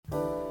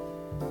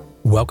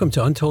Welcome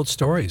to Untold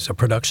Stories, a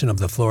production of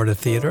the Florida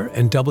Theater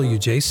and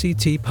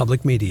WJCT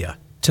Public Media.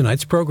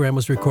 Tonight's program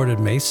was recorded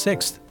May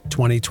 6th,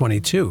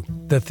 2022.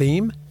 The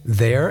theme,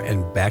 There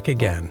and Back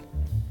Again.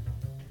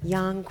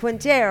 Young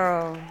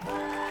Quintero.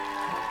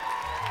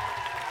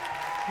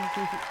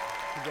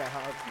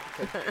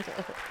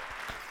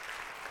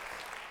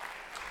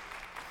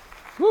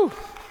 Woo!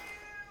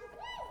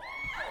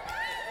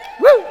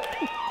 Woo!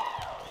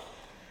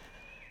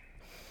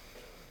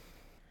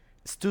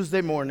 It's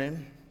Tuesday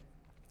morning,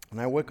 and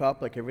I wake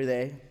up like every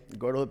day,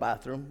 go to the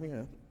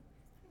bathroom,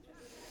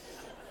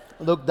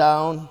 look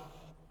down,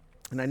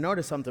 and I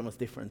noticed something was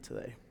different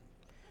today.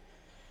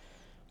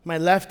 My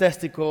left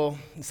testicle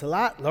is a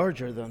lot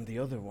larger than the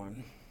other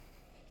one.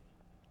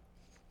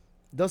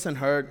 Doesn't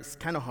hurt, it's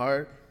kind of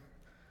hard.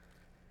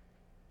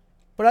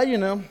 But I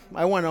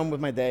went on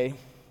with my day,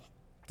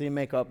 didn't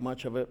make up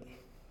much of it.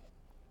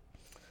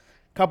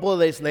 A couple of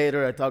days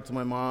later, I talked to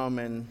my mom,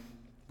 and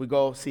we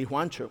go see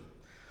Juancho.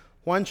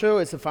 Juancho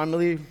is a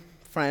family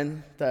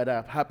friend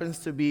that happens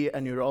to be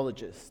a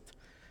neurologist.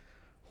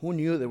 Who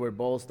knew they were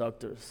both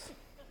doctors?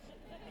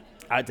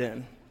 I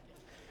didn't.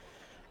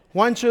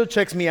 Juancho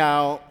checks me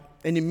out,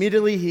 and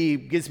immediately he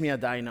gives me a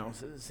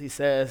diagnosis. He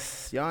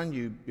says, Jan,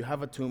 you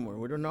have a tumor.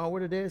 We don't know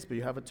what it is, but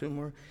you have a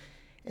tumor.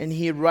 And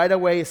he right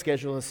away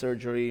scheduled a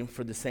surgery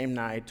for the same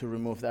night to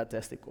remove that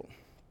testicle.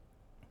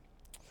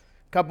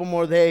 A couple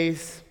more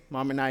days,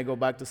 Mom and I go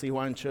back to see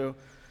Juancho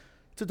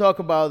to talk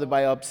about the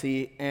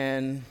biopsy,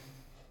 and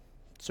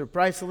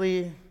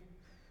surprisingly,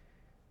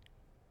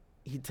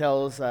 he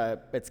tells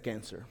it's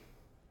cancer.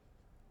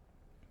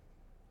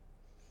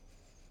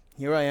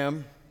 Here I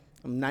am,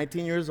 I'm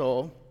 19 years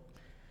old,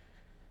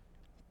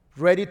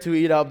 ready to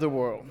eat up the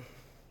world,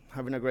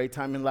 having a great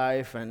time in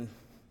life, and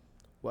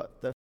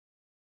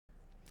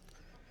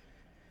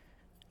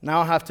now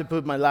I have to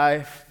put my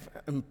life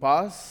in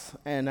pause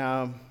and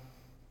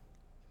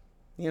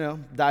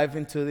dive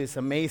into this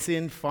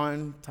amazing,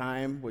 fun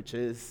time, which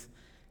is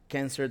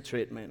cancer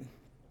treatment.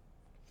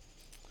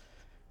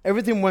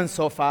 Everything went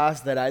so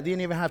fast that I didn't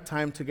even have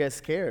time to get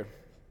scared.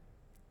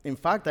 In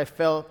fact, I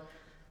felt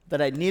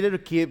that I needed to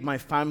keep my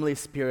family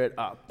spirit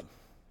up.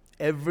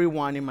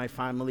 Everyone in my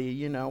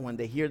family, when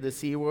they hear the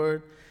C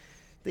word,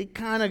 they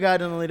kind of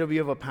got in a little bit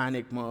of a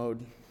panic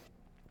mode.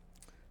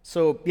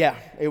 So,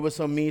 it was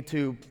on me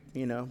to,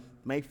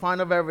 make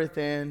fun of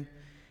everything.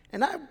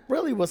 And I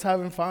really was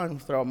having fun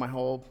throughout my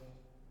whole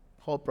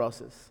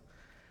process.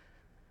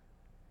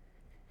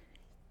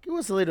 It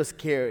was a little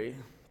scary.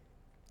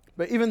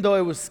 But even though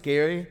it was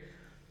scary,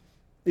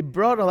 it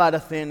brought a lot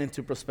of things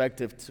into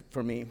perspective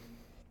for me.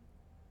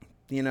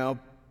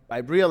 I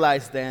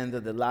realized then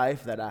that the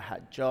life that I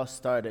had just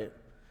started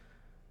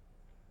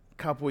a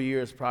couple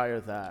years prior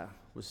to that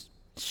was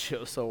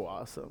just so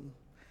awesome.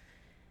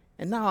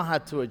 And now I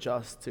had to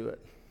adjust to it.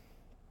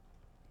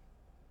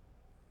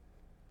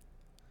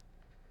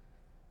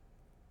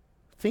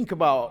 Think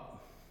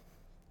about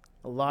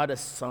a lot of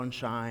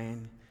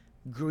sunshine,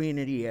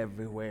 greenery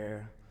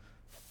everywhere,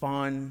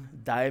 fun,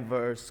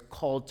 diverse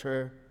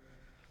culture.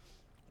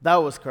 That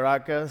was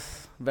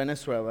Caracas,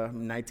 Venezuela,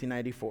 in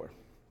 1994.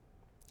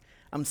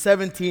 I'm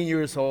 17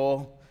 years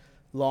old,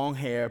 long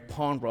hair,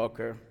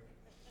 pawnbroker.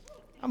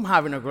 I'm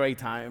having a great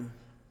time.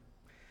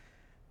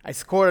 I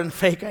scored a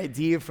fake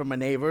ID from a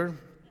neighbor,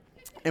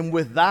 and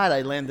with that,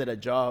 I landed a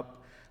job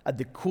at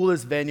the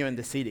coolest venue in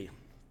the city.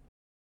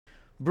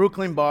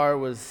 Brooklyn Bar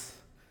was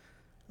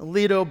a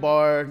little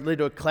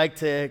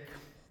eclectic,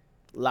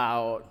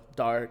 loud,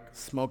 dark,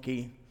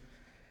 smoky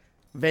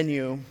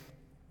venue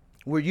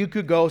where you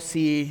could go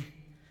see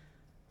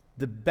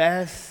the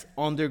best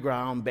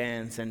underground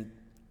bands and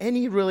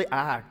any really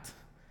act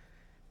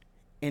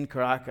in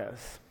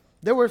Caracas.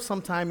 There were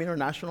sometimes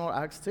international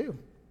acts too.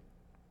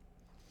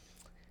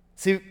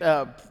 See,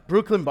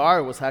 Brooklyn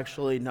Bar was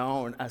actually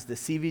known as the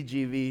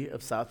CBGB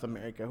of South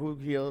America. Who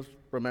here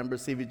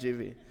remembers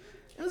CBGB?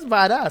 It was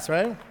badass,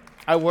 right?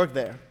 I worked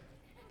there.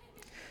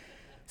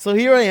 So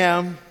here I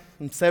am,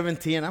 I'm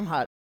 17, I'm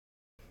hot.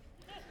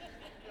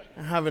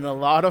 I'm having a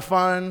lot of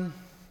fun.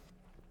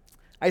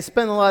 I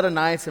spent a lot of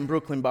nights in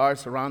Brooklyn Bar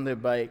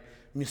surrounded by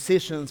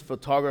musicians,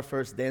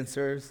 photographers,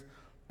 dancers,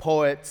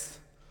 poets,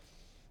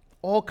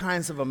 all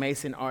kinds of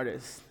amazing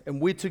artists. And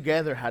we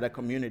together had a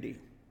community.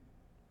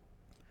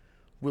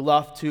 We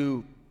loved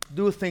to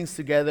do things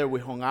together, we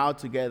hung out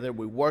together,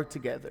 we worked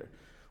together.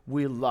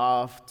 We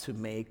loved to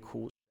make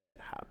cool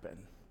shit happen.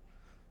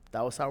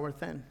 That was our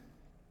thing.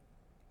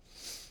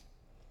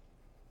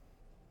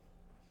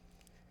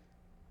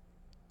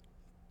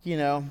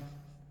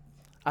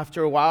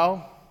 After a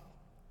while,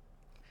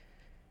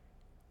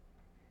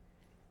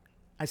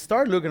 I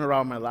started looking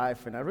around my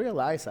life, and I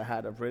realized I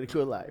had a really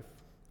good life.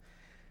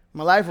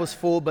 My life was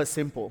full but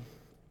simple.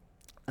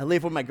 I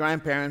lived with my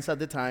grandparents at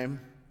the time.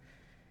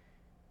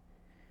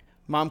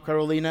 Mom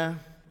Carolina,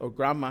 or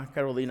Grandma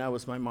Carolina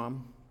was my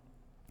mom.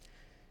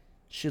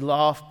 She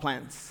loved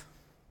plants.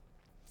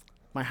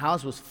 My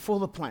house was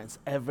full of plants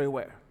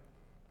everywhere.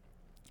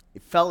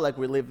 It felt like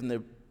we lived in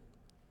the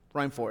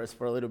rainforest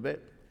for a little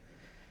bit.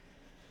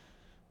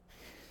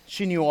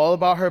 She knew all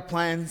about her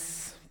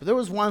plants, but there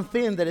was one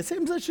thing that it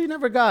seems that she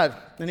never got,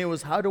 and it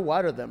was how to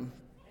water them.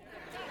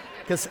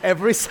 Because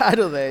every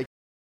Saturday,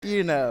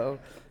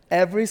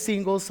 every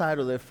single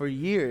Saturday for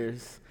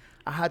years,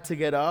 I had to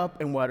get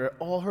up and water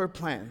all her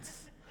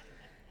plants.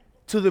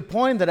 To the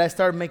point that I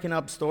started making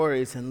up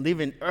stories and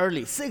leaving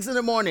early, 6 in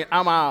the morning,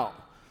 I'm out,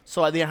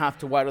 so I didn't have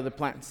to water the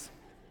plants.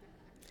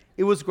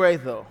 It was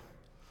great, though.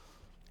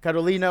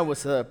 Carolina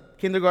was a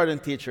kindergarten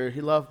teacher.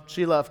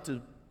 She loved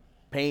to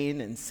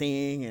paint and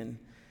sing,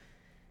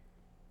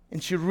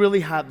 and she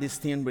really had this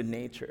thing with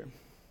nature.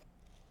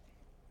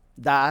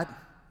 Dad,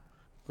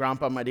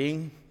 Grandpa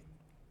Marin,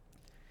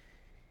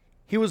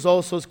 he was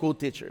also a school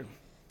teacher.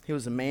 He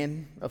was a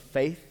man of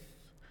faith,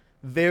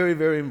 very,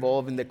 very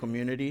involved in the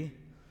community,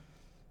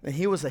 and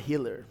he was a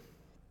healer.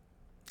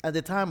 At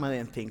the time, I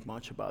didn't think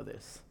much about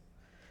this.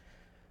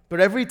 But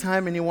every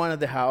time anyone at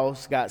the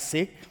house got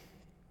sick,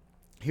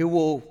 he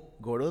will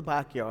go to the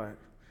backyard,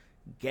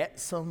 get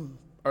some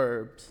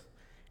herbs,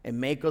 and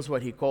make us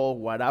what he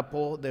called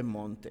guarapo de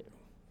monte.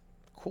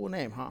 Cool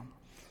name, huh?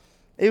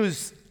 It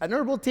was an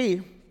herbal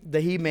tea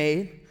that he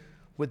made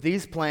with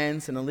these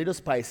plants and a little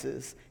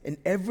spices, and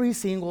every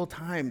single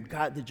time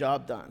got the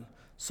job done.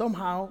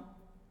 Somehow,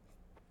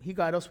 he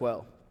got us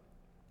well.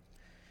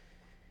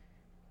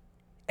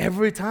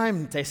 Every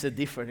time it tasted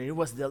different. It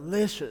was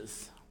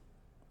delicious.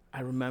 I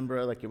remember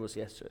it like it was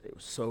yesterday. It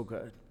was so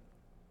good.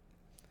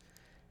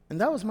 And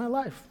that was my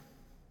life.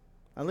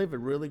 I lived a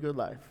really good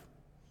life.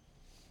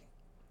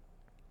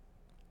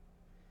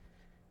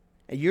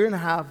 A year and a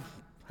half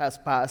has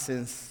passed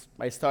since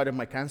I started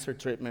my cancer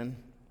treatment,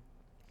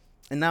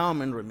 and now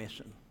I'm in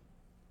remission.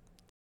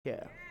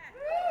 Yeah.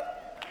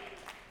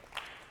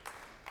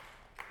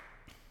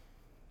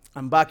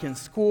 I'm back in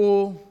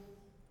school.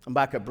 I'm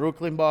back at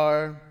Brooklyn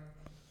Bar.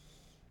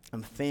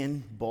 I'm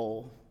thin,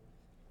 bold,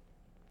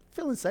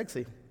 feeling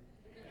sexy.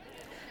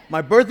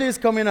 My birthday is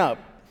coming up,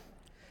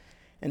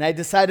 and I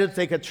decided to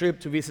take a trip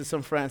to visit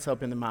some friends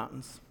up in the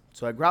mountains.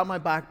 So I grabbed my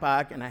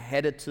backpack, and I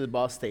headed to the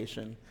bus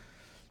station.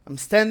 I'm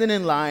standing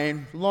in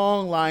line,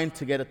 long line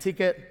to get a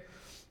ticket,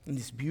 and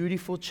this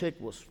beautiful chick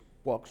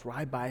walks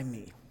right by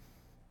me.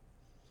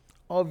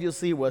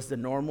 Obviously, it was the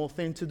normal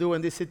thing to do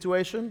in this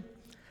situation.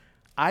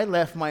 I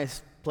left my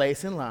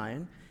place in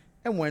line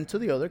and went to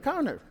the other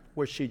counter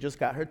where she just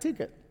got her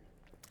ticket.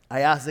 I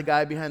asked the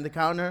guy behind the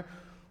counter,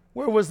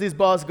 where was this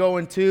bus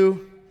going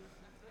to?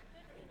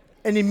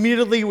 And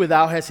immediately,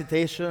 without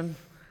hesitation,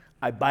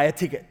 I buy a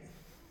ticket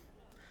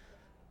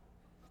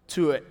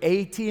to an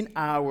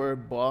 18-hour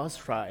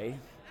bus ride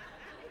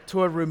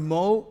to a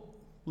remote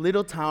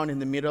little town in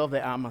the middle of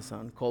the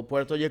Amazon called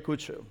Puerto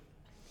Ayacucho.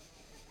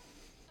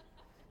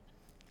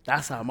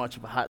 That's how much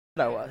of a hot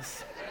I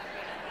was.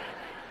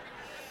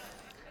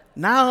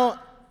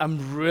 Now,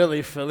 I'm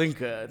really feeling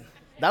good.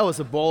 That was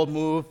a bold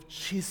move.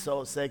 She's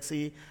so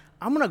sexy.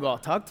 I'm going to go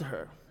talk to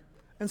her.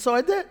 And so I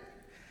did.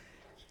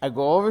 I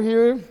go over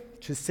here.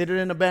 She's sitting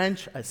in a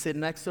bench. I sit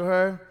next to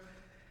her.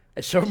 I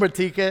show her my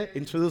ticket,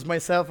 introduce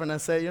myself, and I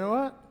say, you know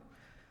what?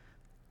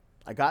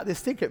 I got this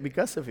ticket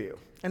because of you.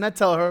 And I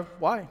tell her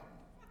why.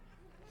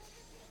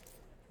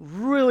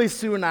 Really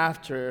soon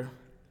after,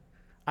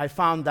 I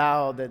found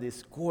out that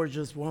this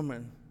gorgeous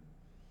woman,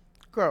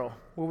 girl,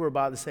 we were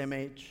about the same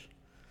age,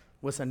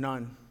 was a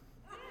nun.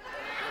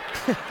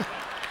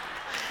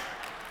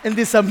 And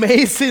this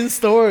amazing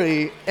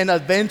story and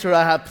adventure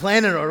I had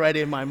planned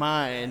already in my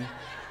mind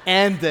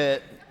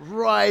ended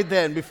right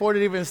then, before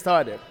it even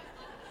started.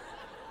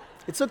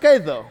 It's okay,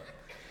 though.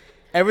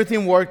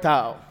 Everything worked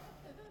out.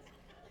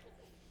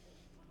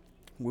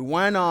 We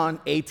went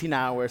on 18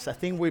 hours. I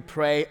think we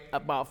prayed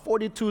about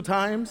 42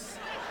 times.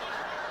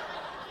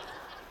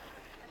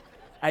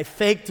 I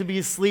faked to be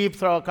asleep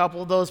through a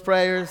couple of those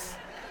prayers.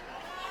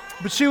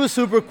 But she was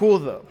super cool,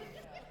 though.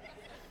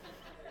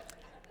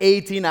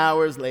 18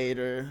 hours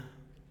later,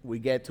 we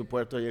get to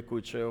Puerto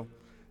Ayacucho.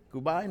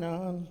 Goodbye,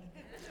 nun.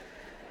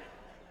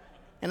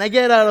 And I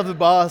get out of the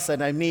bus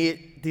and I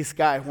meet this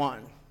guy,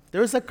 Juan.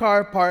 There's a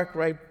car parked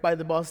right by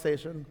the bus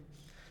station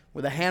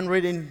with a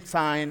handwritten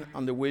sign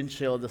on the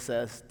windshield that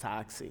says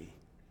taxi.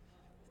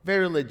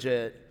 Very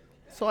legit.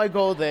 So I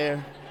go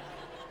there.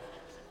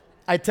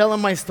 I tell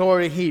him my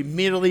story. He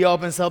immediately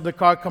opens up the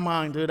car. Come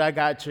on, dude, I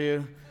got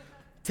you.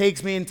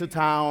 Takes me into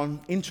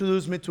town,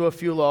 introduced me to a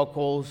few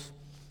locals,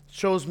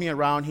 shows me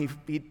around. He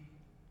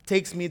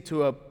takes me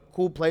to a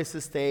cool place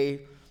to stay,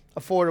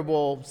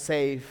 affordable,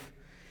 safe.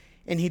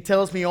 And he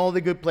tells me all the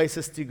good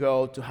places to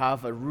go to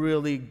have a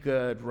really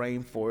good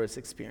rainforest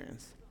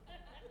experience.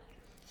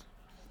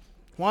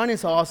 Juan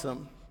is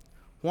awesome.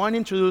 Juan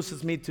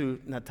introduces me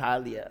to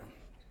Natalia.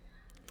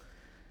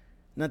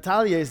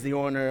 Natalia is the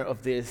owner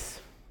of this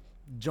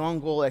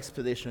jungle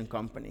expedition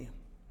company.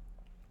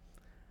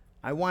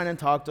 I went and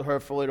talked to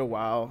her for a little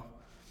while.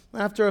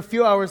 After a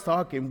few hours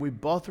talking, we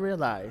both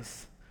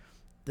realized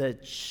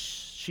that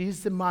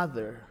she's the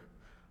mother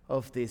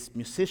of this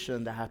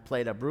musician that had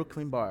played at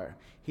Brooklyn Bar.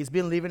 He's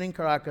been living in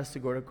Caracas to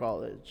go to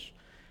college.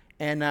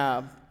 And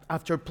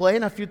after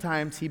playing a few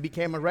times, he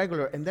became a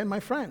regular. And then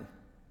my friend,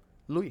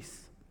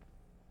 Luis.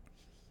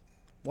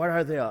 What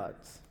are the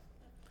odds?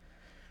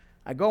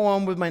 I go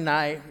on with my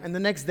night, and the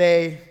next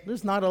day,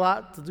 there's not a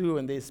lot to do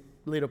in this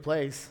little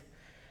place.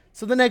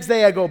 So the next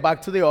day, I go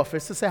back to the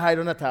office to say hi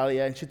to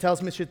Natalia, and she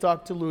tells me she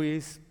talked to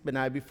Luis the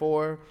night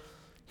before.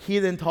 He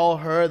then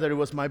told her that it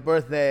was my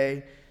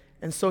birthday,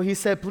 and so he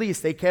said, please,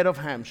 take care of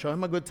him. Show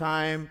him a good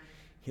time.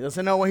 He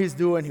doesn't know what he's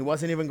doing. He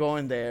wasn't even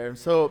going there.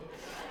 So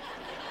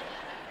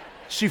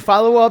she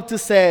followed up to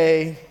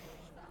say,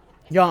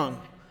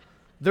 Young,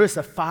 there's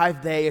a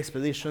 5-day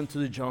expedition to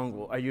the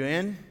jungle. Are you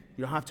in?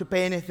 You don't have to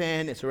pay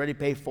anything. It's already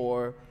paid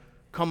for.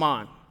 Come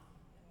on.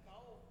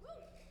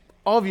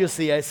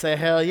 Obviously, I said,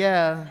 hell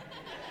yeah.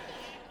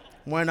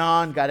 Went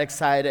on, got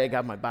excited,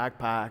 got my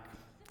backpack,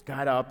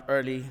 got up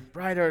early,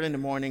 bright early in the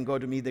morning, go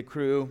to meet the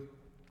crew.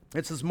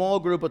 It's a small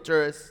group of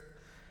tourists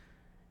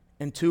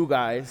and 2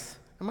 guys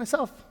and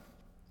myself.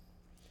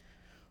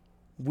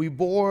 We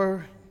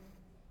board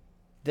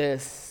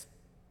this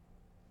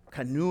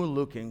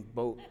canoe-looking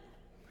boat.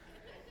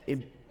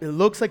 It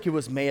looks like it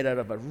was made out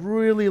of a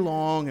really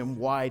long and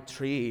wide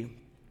tree.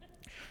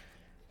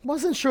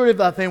 Wasn't sure if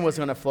that thing was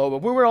going to float,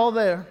 but we were all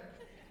there.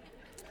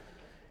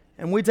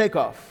 And we take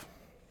off.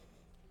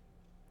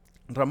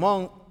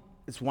 Ramon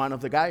is one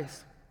of the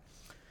guys.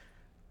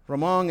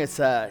 Ramon is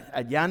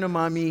a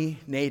Yanomami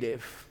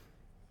native,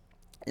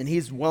 and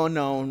he's well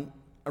known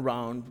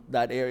around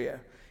that area.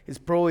 He's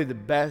probably the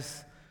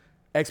best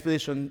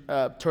expedition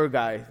tour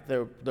guide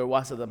there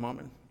was at the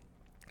moment.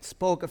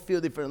 Spoke a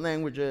few different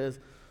languages,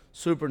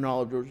 super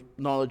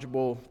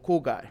knowledgeable, cool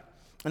guy.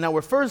 And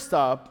our first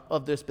stop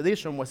of the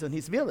expedition was in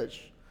his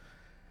village.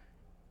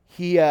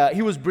 He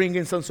was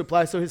bringing some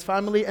supplies to his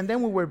family, and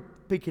then we were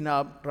picking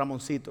up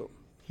Ramoncito,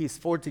 his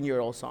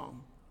 14-year-old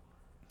son.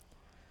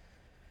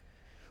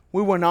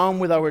 We went on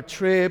with our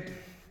trip.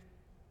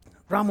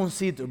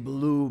 Ramoncito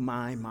blew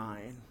my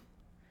mind.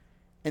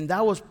 And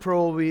that was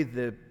probably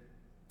the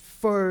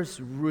first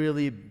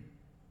really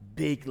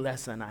big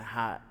lesson I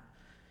had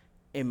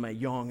in my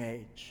young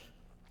age.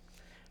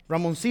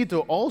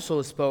 Ramoncito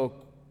also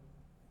spoke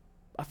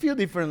a few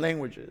different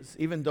languages,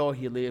 even though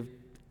he lived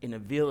in a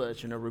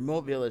village, in a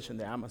remote village in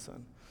the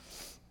Amazon.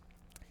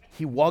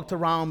 He walked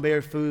around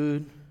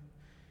barefoot,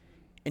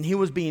 and he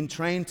was being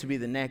trained to be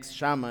the next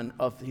shaman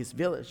of his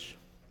village.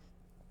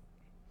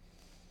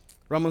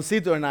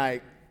 Ramoncito and I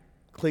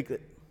clicked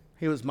it.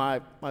 He was my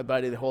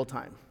buddy the whole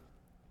time.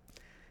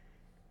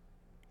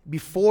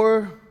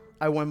 Before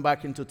I went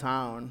back into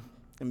town,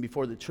 and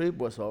before the trip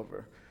was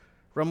over,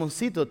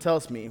 Ramoncito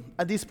tells me,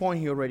 at this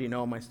point he already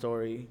knows my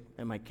story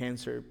and my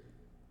cancer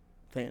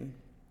thing.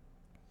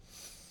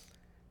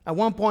 At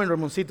one point,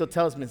 Ramoncito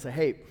tells me,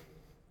 hey,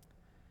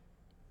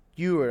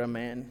 you are a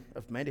man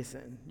of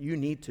medicine. You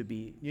need to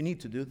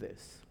do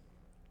this.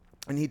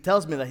 And he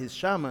tells me that his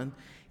shaman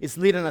is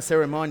leading a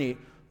ceremony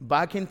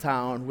back in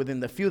town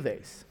within a few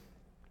days.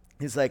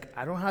 He's like,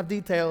 I don't have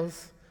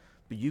details,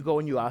 but you go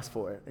and you ask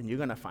for it, and you're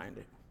going to find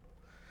it.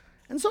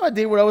 And so I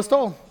did what I was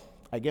told.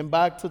 I came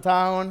back to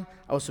town.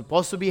 I was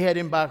supposed to be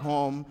heading back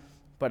home,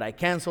 but I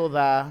canceled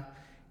that,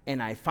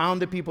 and I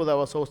found the people that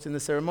was hosting the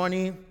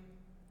ceremony,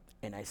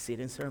 and I sit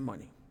in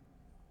ceremony.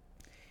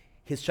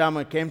 His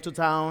shaman came to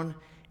town,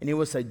 and it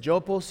was a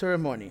Jopo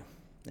ceremony.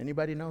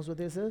 Anybody knows what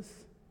this is?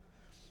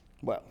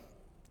 Well,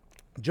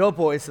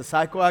 Jopo is a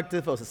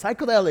psychoactive, or a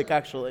psychedelic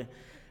actually,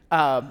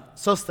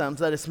 substance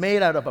that is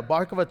made out of a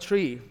bark of a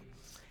tree,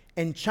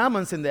 and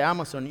shamans in the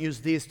Amazon use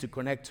this to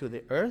connect to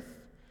the earth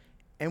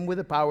and with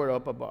the power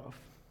up above.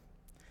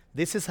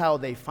 This is how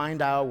they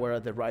find out what are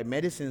the right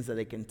medicines that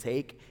they can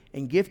take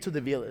and give to the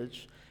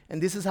village,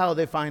 and this is how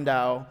they find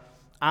out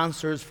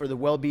answers for the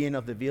well-being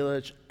of the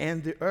village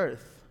and the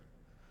earth.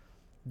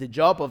 The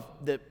job of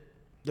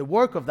the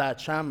work of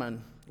that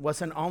shaman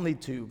wasn't only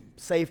to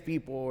save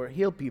people or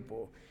heal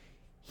people.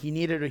 He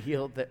needed to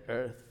heal the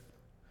earth,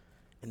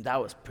 and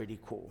that was pretty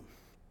cool.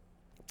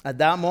 At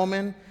that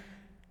moment,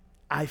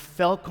 I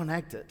felt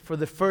connected. For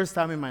the first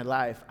time in my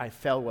life, I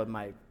felt what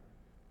my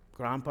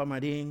Grandpa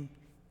Marin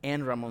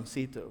and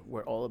Ramoncito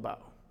were all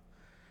about.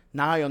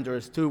 Now I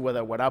understood what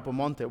a Guarapo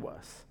Monte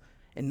was.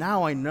 And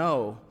now I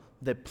know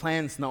that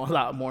plants know a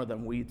lot more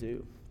than we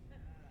do.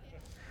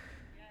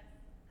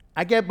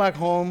 I get back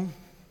home,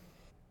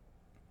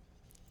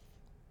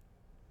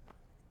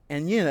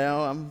 and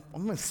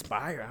I'm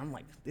inspired. I'm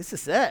like, this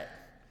is it.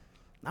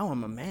 Now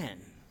I'm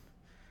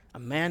a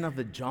man of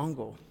the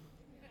jungle.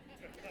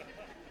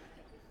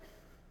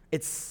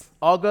 It's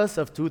August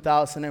of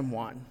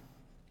 2001.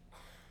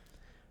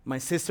 My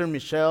sister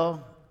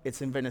Michelle,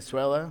 it's in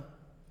Venezuela.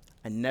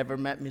 I never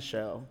met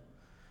Michelle.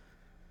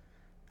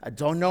 I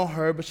don't know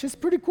her, but she's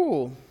pretty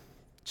cool.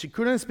 She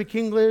couldn't speak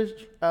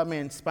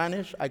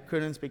Spanish. I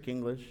couldn't speak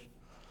English.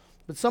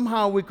 But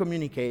somehow we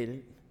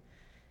communicated.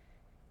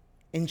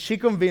 And she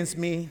convinced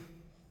me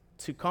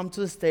to come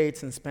to the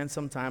States and spend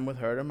some time with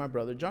her and my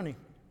brother Johnny.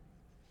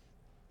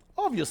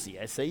 Obviously,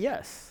 I say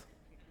yes.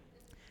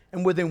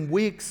 And within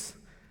weeks,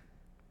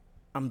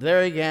 I'm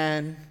there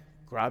again,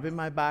 grabbing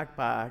my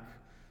backpack,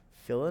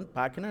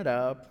 packing it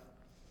up,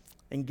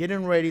 and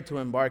getting ready to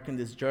embark in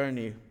this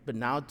journey, but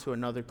now to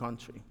another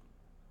country.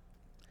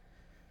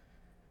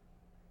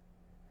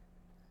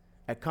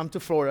 I come to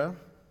Florida.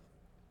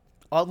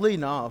 Oddly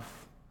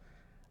enough,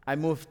 I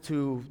moved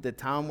to the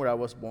town where I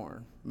was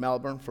born,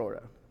 Melbourne,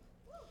 Florida.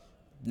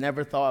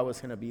 Never thought I was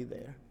going to be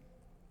there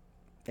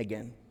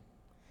again.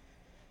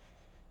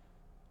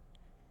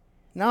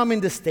 Now I'm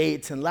in the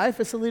States, and life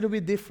is a little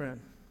bit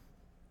different.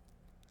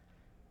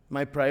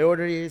 My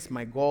priorities,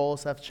 my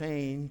goals have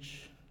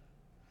changed.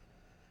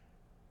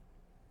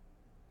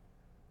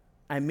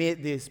 I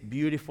met this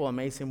beautiful,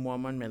 amazing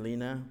woman,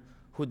 Melina,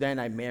 who then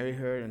I married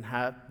her and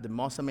had the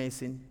most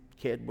amazing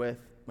kid with,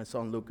 my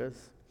son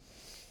Lucas.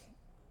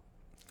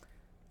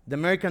 The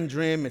American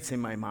dream is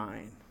in my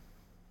mind.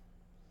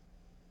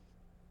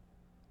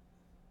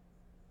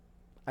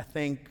 I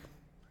think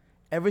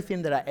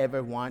everything that I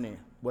ever wanted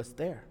was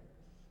there.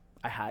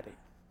 I had it.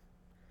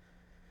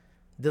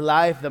 The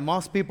life that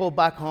most people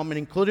back home, and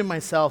including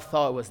myself,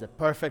 thought was the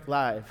perfect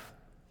life,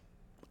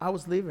 I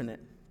was living it.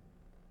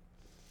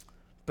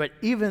 But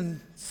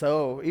even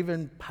so,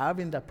 even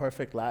having that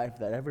perfect life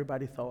that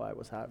everybody thought I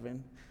was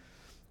having,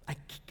 I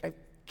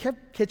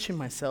kept catching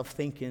myself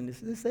thinking,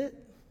 is this it?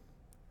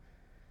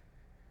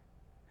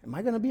 Am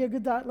I going to be a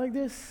good dad like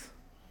this?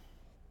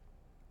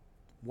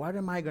 What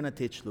am I going to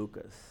teach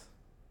Lucas?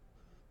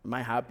 Am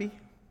I happy?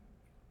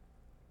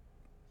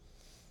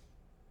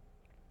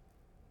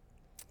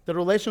 The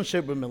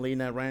relationship with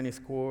Melina ran its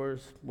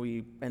course.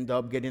 We ended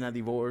up getting a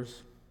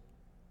divorce.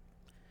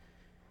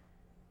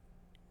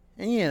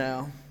 And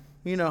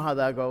you know how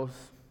that goes.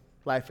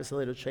 Life is a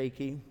little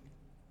shaky.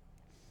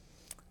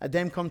 I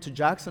then come to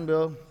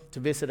Jacksonville to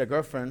visit a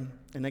girlfriend,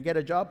 and I get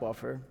a job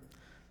offer.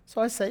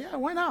 So I say, yeah,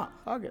 why not?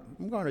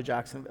 I'm going to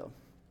Jacksonville.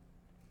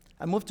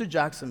 I moved to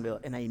Jacksonville,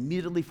 and I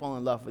immediately fall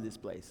in love with this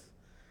place.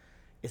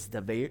 It's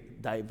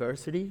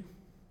diversity,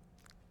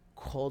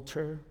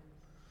 culture,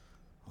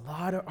 a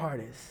lot of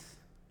artists,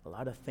 a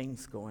lot of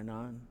things going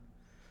on.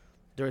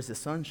 There's the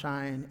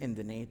sunshine and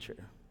the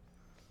nature.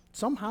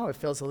 Somehow it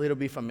feels a little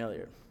bit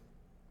familiar.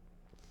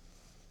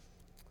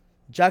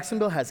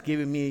 Jacksonville has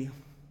given me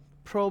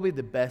probably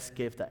the best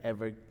gift I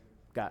ever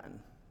gotten.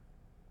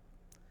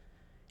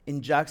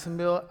 In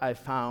Jacksonville, I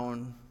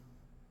found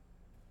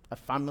a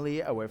family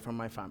away from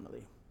my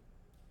family.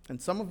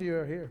 And some of you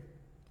are here.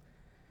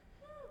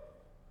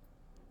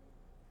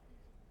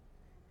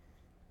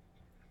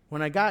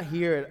 When I got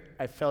here,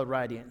 I fell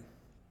right in.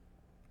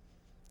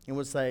 It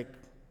was like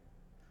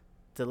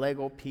the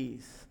Lego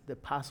piece, the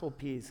puzzle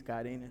piece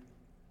got in it.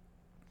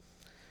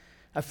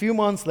 A few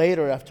months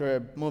later, after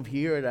I moved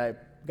here, I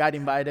got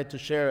invited to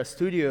share a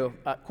studio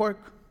at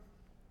Cork.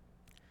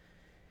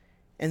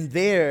 And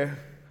there,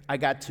 I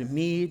got to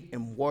meet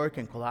and work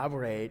and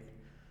collaborate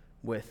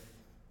with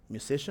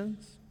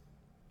musicians,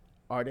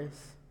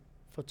 artists,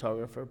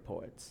 photographers,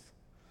 poets.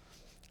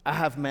 I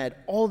have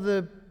met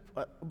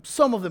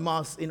some of the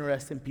most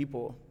interesting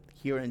people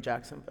here in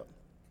Jacksonville.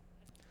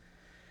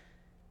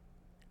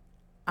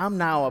 I'm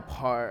now a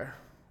part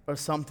of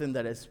something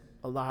that is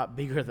a lot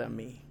bigger than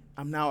me.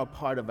 I'm now a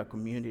part of a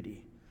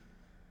community.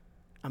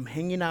 I'm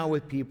hanging out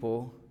with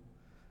people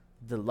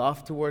that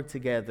love to work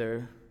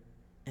together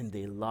and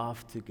they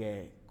love to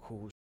get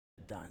cool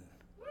shit done.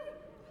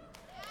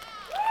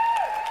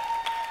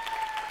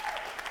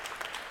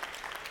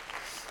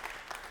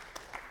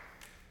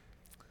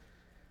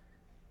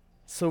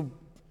 So,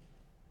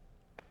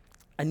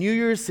 on New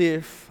Year's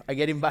Eve, I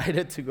get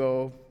invited to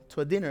go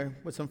to a dinner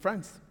with some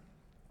friends.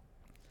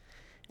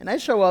 And I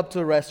show up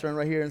to a restaurant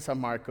right here in San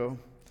Marco,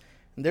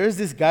 and there's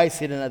this guy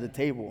sitting at the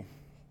table.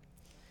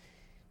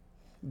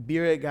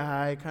 Bearded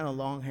guy, kind of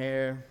long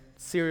hair,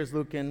 serious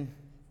looking.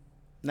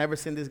 Never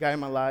seen this guy in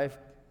my life.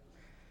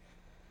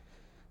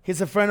 He's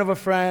a friend of a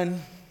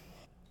friend.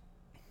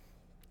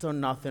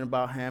 Don't know nothing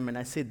about him, and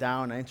I sit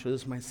down, I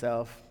introduce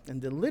myself,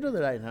 and the little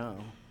that I know,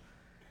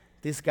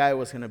 this guy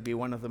was going to be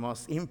one of the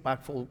most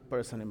impactful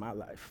person in my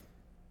life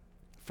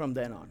from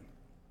then on.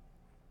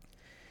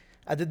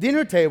 At the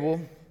dinner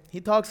table, he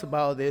talks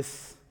about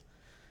this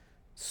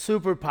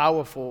super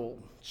powerful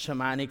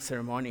shamanic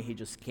ceremony he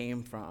just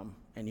came from,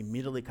 and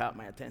immediately caught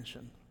my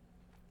attention.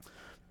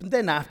 But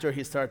then after,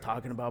 he started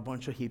talking about a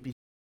bunch of hippie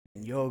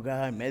and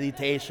yoga and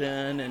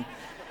meditation, and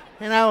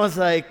I was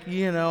like,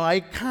 I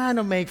kind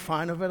of make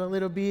fun of it a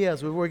little bit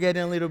as we were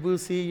getting a little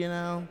boozy,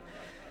 Yeah,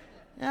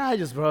 I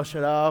just brushed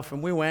it off,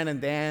 and we went and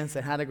danced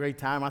and had a great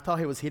time. I thought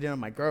he was hitting on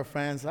my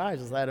girlfriend, so I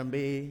just let him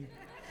be.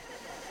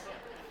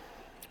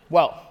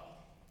 Well,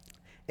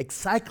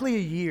 exactly a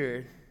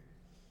year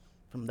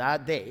from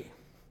that day,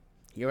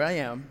 here I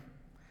am.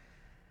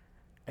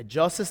 I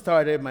just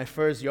started my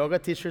first yoga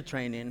teacher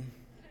training.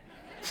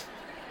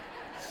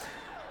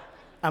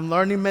 I'm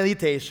learning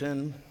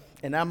meditation,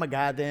 and I'm a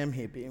goddamn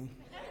hippie.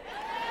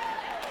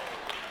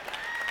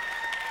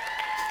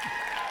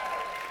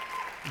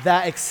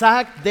 That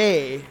exact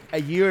day, a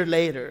year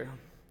later,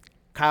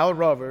 Kyle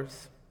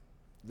Roberts,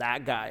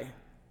 that guy,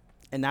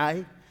 and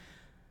I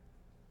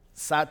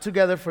sat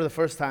together for the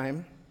first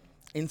time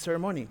in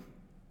ceremony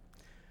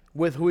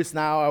with who is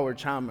now our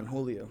chairman,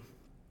 Julio.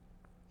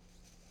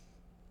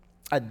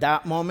 At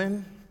that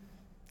moment,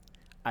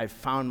 I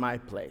found my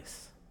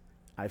place.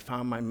 I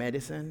found my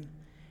medicine,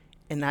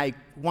 And I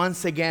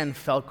once again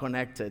felt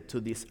connected to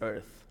this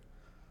earth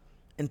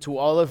and to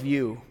all of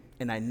you,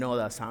 and I know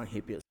that sounds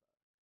hippie.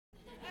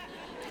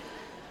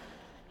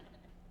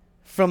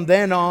 From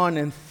then on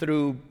and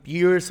through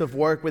years of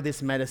work with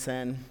this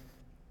medicine,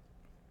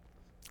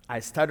 I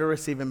started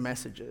receiving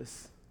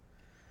messages.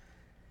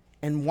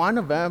 And one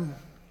of them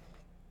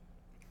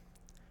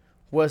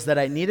was that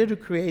I needed to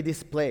create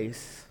this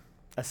place,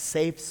 a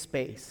safe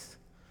space,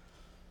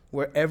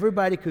 where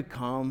everybody could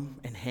come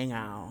and hang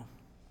out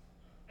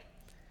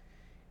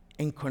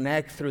and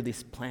connect through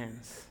these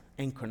plants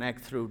and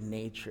connect through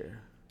nature.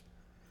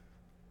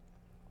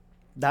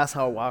 That's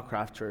how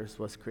Wildcrafters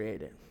was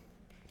created.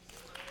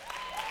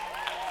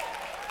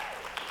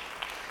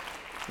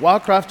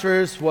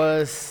 Wildcrafters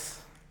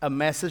was a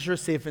message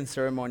receiving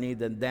ceremony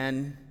that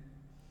then,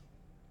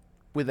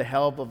 with the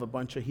help of a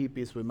bunch of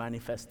hippies, we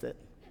manifested.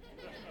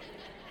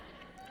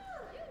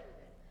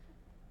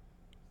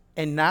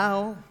 And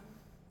now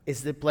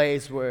it's the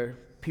place where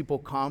people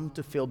come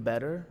to feel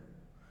better,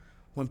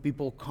 when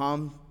people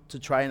come to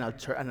try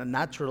a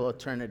natural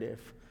alternative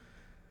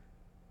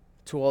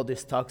to all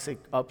these toxic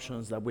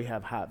options that we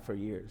have had for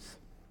years.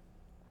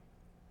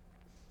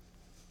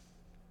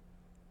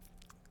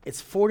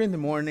 It's 4 in the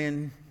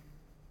morning.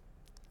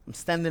 I'm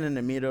standing in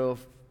the middle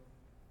of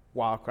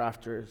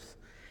Wildcrafters,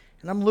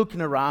 and I'm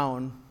looking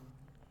around,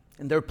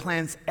 and there are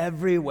plants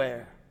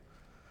everywhere.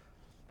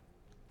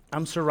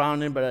 I'm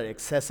surrounded by an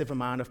excessive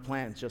amount of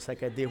plants, just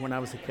like I did when I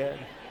was a kid.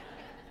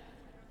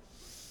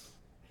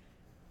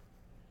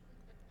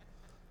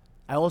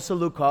 I also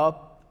look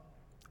up,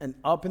 and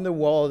up in the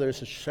wall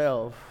there's a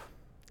shelf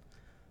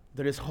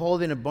that is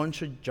holding a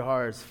bunch of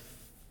jars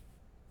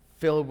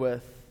filled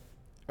with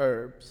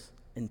herbs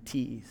and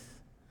teas.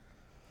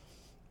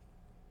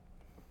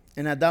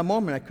 And at that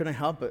moment, I couldn't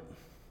help it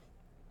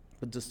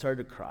but to start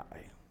to cry.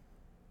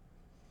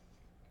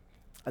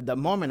 At that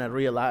moment, I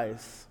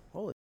realized,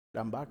 holy shit,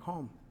 I'm back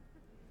home.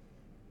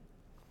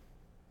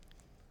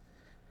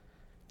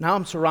 Now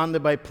I'm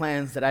surrounded by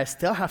plants that I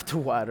still have to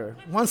water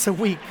once a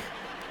week.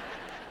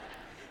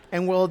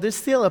 And while there's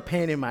still a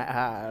pain in my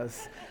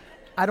ass,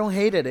 I don't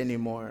hate it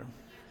anymore.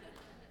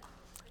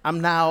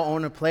 I'm now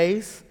on a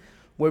place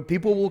where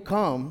people will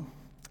come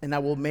and I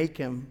will make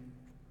them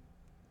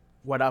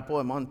guarapo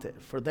de monte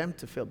for them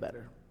to feel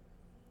better.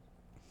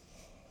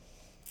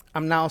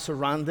 I'm now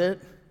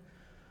surrounded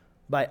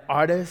by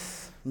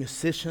artists,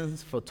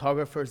 musicians,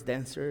 photographers,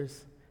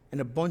 dancers,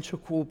 and a bunch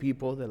of cool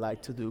people that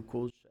like to do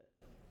cool shit.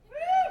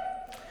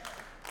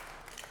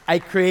 I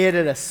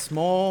created a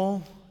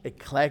small,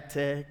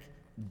 eclectic,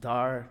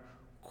 dark,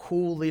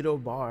 cool little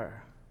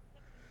bar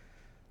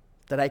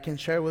that I can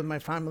share with my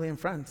family and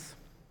friends.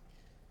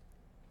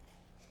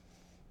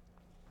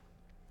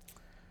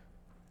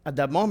 At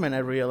that moment, I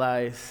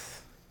realized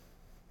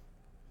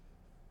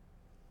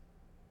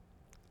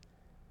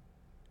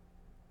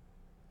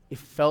it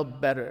felt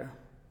better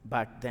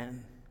back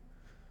then.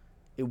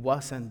 It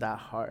wasn't that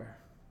hard.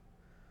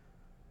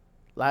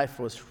 Life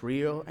was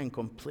real and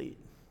complete.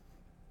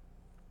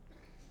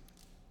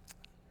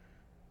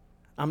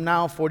 I'm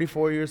now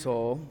 44 years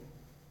old,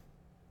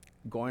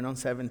 going on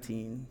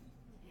 17,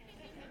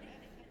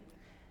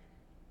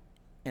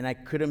 and I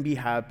couldn't be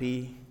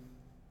happy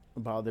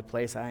about the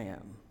place I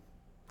am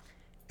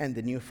and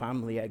the new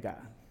family I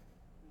got.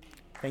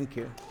 Thank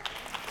you.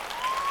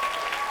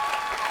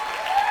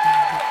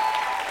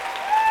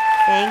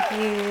 Thank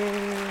you.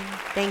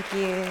 Thank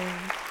you.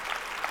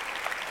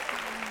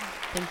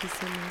 Thank you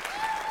so much.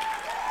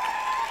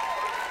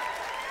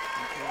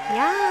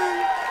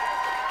 Yeah.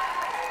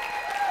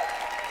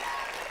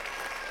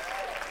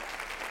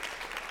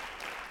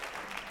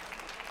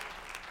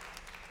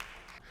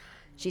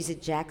 She's a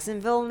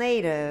Jacksonville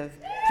native.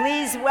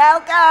 Please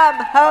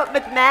welcome Hope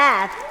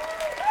McMath.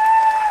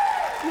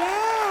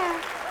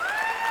 Yeah.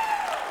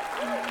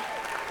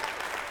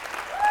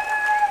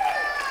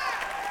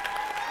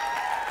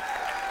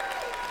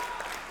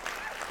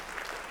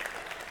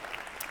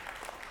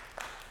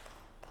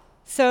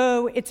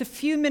 So it's a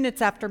few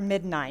minutes after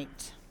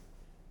midnight,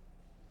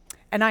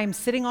 and I'm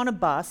sitting on a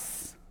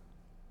bus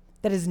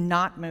that is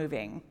not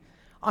moving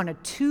on a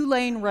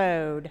 2-lane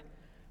road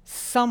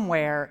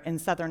somewhere in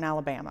southern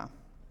Alabama.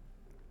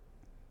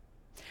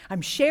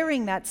 I'm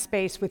sharing that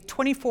space with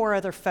 24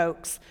 other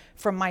folks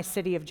from my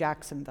city of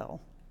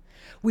Jacksonville.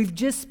 We've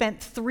just spent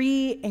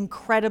 3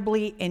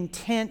 incredibly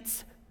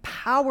intense,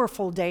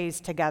 powerful days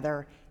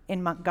together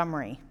in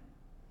Montgomery.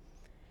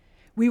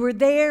 We were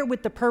there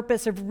with the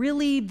purpose of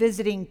really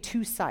visiting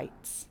 2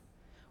 sites.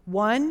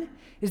 One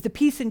is the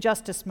Peace and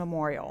Justice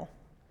Memorial,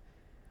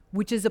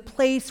 which is a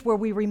place where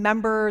we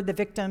remember the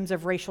victims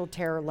of racial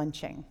terror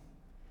lynching.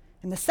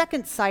 And the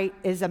second site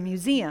is a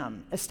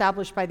museum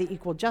established by the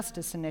Equal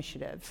Justice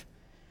Initiative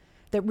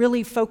that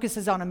really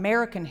focuses on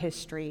American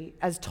history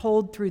as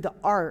told through the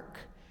arc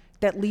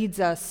that leads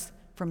us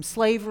from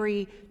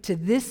slavery to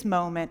this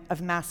moment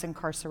of mass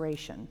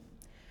incarceration.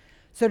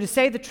 So to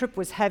say the trip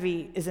was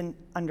heavy is an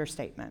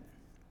understatement.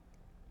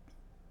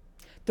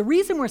 The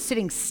reason we're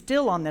sitting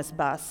still on this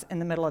bus in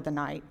the middle of the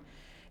night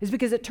is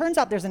because it turns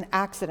out there's an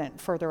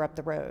accident further up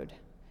the road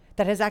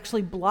that has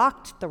actually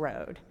blocked the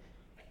road,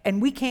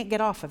 and we can't get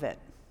off of it.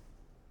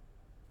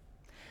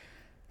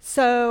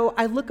 So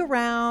I look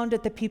around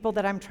at the people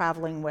that I'm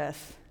traveling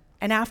with,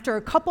 and after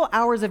a couple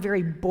hours of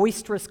very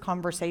boisterous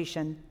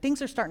conversation,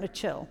 things are starting to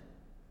chill.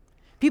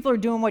 People are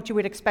doing what you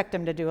would expect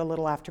them to do a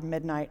little after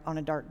midnight on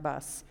a dark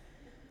bus.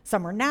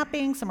 Some are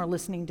napping, some are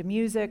listening to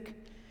music.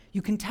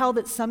 You can tell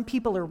that some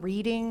people are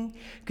reading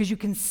because you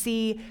can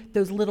see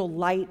those little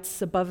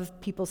lights above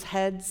people's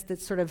heads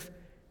that sort of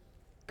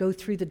go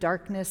through the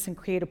darkness and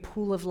create a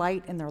pool of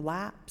light in their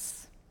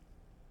laps.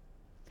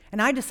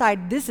 And I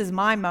decide this is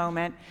my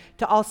moment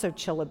to also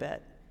chill a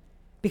bit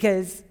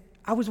because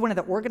I was one of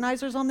the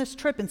organizers on this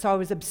trip, and so I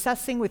was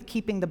obsessing with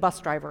keeping the bus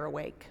driver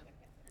awake.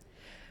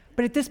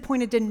 But at this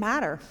point, it didn't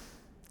matter.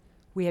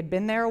 We had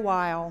been there a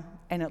while,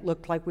 and it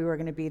looked like we were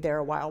going to be there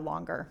a while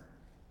longer.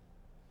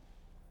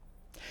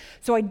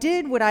 So I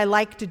did what I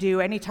like to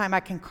do anytime I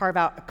can carve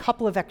out a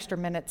couple of extra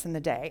minutes in the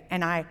day,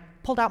 and I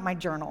pulled out my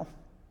journal.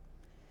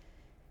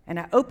 And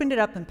I opened it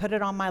up and put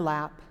it on my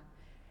lap.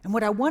 And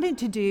what I wanted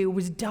to do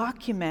was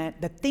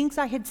document the things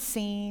I had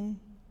seen,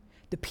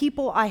 the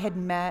people I had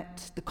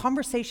met, the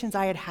conversations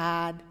I had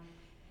had,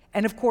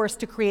 and of course,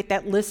 to create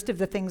that list of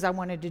the things I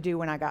wanted to do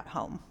when I got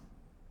home.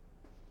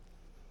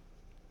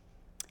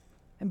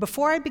 And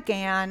before I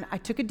began, I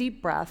took a deep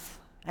breath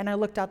and I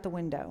looked out the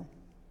window.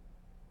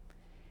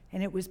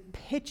 And it was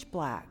pitch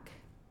black,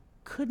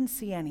 couldn't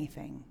see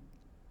anything.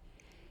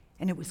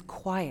 And it was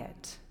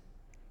quiet,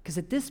 because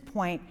at this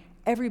point,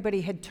 everybody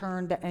had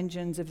turned the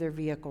engines of their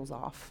vehicles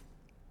off.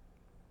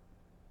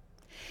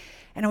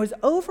 And I was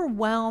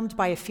overwhelmed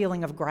by a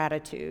feeling of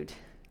gratitude,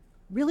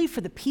 really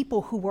for the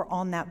people who were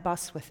on that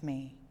bus with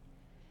me.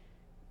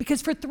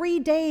 Because for 3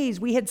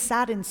 days, we had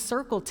sat in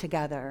circle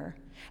together,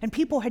 and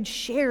people had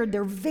shared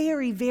their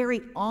very,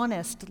 very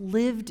honest,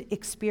 lived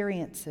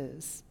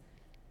experiences,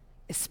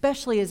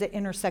 especially as it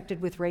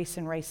intersected with race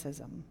and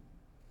racism.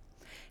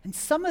 And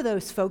some of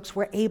those folks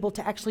were able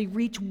to actually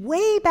reach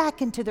way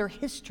back into their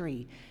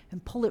history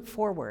and pull it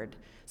forward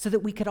so that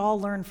we could all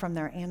learn from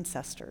their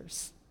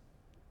ancestors.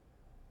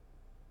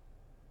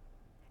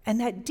 And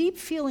that deep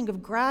feeling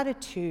of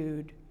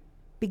gratitude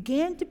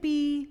began to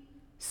be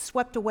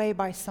swept away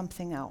by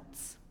something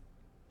else.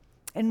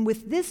 And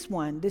with this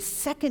one, this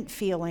second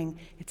feeling,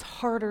 it's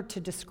harder to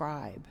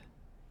describe.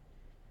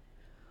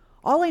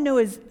 All I know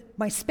is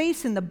my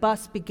space in the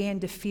bus began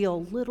to feel a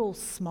little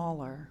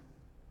smaller.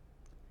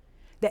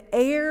 The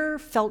air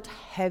felt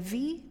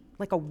heavy,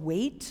 like a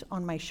weight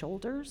on my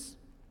shoulders.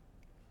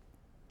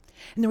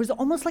 And there was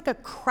almost like a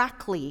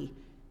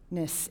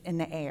crackliness in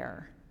the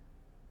air,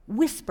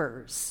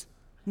 whispers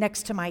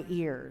next to my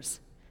ears,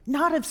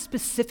 not of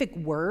specific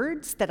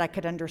words that I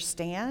could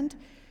understand,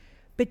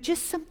 but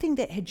just something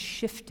that had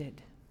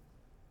shifted.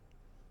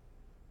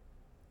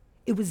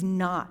 It was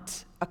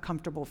not a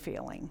comfortable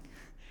feeling.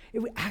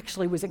 It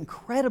actually was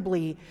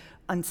incredibly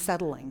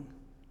unsettling.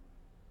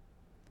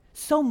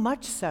 So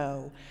much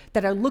so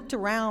that I looked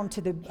around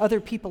to the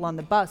other people on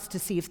the bus to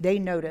see if they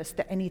noticed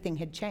that anything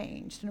had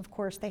changed. And of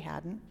course, they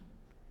hadn't.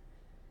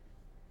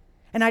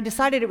 And I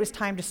decided it was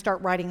time to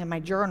start writing in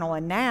my journal.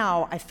 And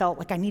now I felt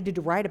like I needed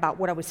to write about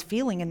what I was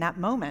feeling in that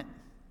moment.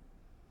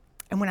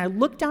 And when I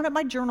looked down at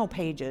my journal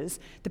pages,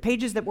 the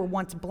pages that were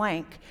once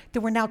blank,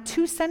 there were now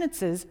 2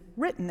 sentences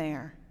written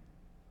there.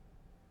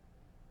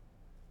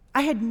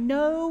 I had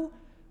no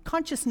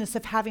consciousness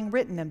of having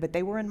written them, but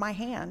they were in my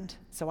hand,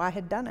 so I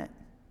had done it.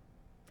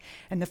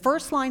 And the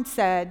first line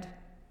said,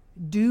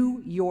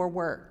 "Do your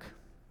work."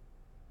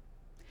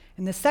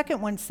 And the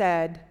second one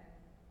said,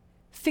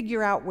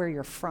 "Figure out where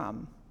you're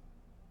from."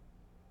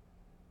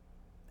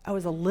 I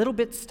was a little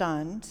bit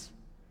stunned,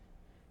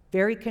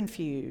 very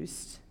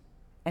confused,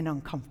 and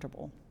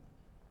uncomfortable.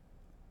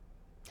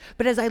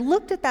 But as I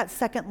looked at that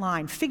second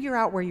line, "Figure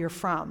out where you're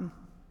from,"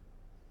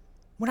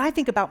 when I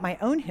think about my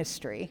own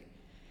history,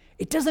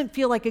 it doesn't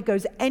feel like it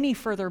goes any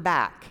further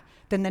back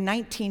than the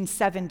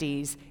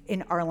 1970s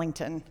in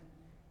Arlington,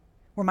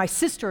 where my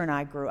sister and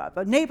I grew up,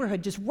 a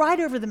neighborhood just right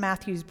over the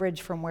Matthews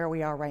Bridge from where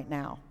we are right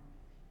now.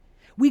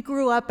 We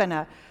grew up in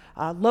a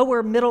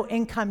lower middle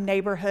income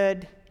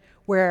neighborhood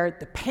where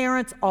the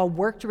parents all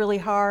worked really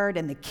hard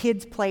and the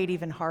kids played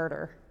even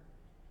harder.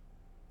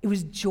 It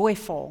was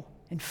joyful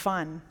and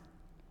fun.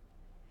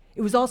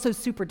 It was also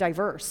super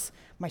diverse.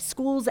 My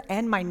schools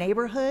and my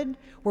neighborhood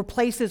were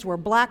places where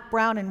Black,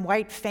 brown, and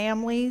white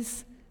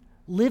families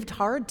lived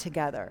hard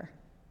together,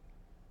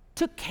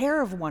 took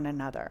care of one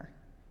another,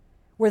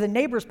 where the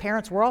neighbors'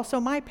 parents were also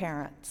my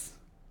parents.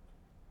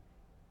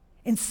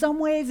 In some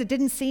ways, it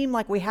didn't seem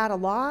like we had a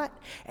lot,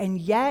 and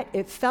yet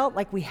it felt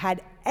like we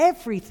had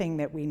everything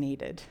that we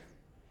needed.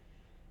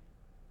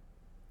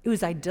 It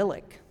was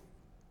idyllic.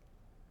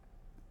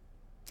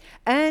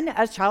 And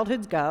as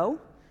childhoods go,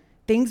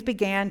 things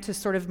began to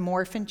sort of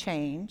morph and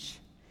change.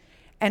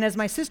 And as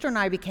my sister and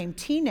I became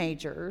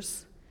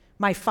teenagers,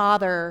 my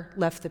father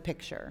left the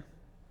picture.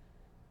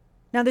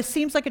 Now, this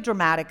seems like a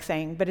dramatic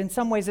thing, but in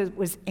some ways it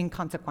was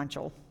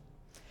inconsequential.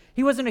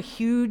 He wasn't a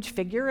huge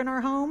figure in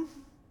our home,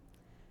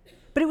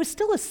 But it was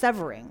still a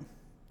severing.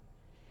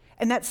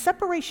 And that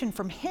separation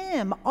from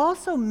him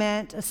also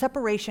meant a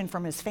separation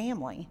from his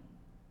family.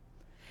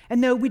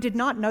 And though we did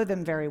not know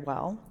them very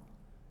well,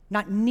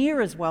 not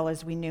near as well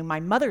as we knew my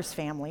mother's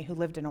family who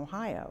lived in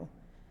Ohio,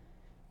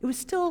 it was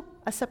still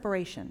a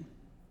separation.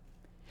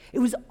 It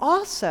was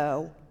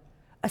also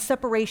a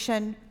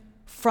separation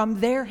from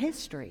their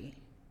history.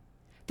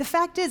 The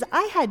fact is,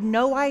 I had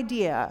no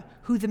idea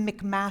who the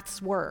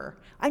McMaths were.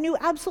 I knew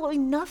absolutely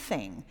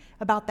nothing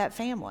about that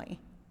family.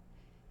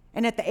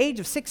 And at the age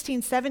of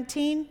 16,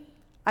 17,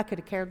 I could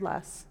have cared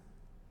less.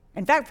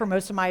 In fact, for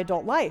most of my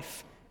adult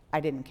life, I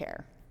didn't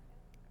care.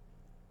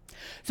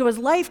 So as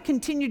life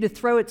continued to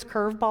throw its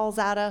curveballs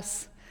at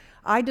us,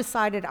 I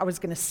decided I was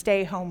going to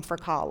stay home for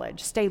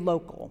college, stay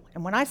local.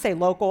 And when I say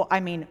local, I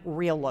mean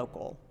real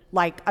local.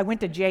 Like, I went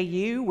to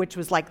JU, which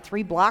was like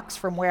 3 blocks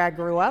from where I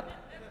grew up.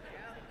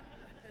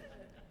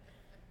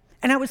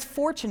 And I was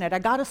fortunate. I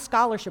got a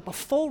scholarship, a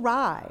full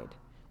ride,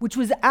 which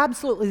was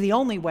absolutely the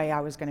only way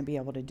I was going to be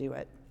able to do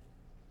it.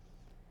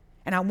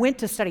 And I went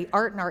to study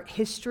art and art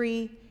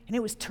history, and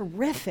it was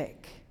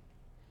terrific.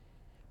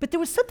 But there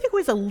was something that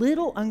was a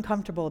little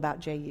uncomfortable about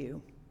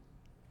JU.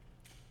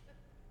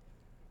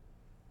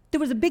 There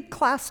was a big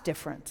class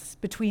difference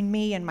between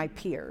me and my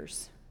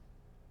peers.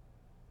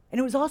 And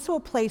it was also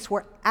a place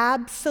where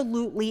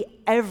absolutely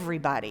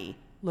everybody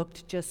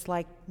looked just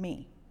like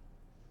me,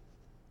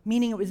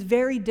 meaning it was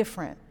very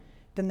different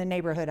than the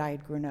neighborhood I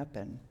had grown up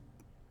in.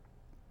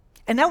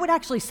 And that would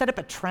actually set up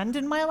a trend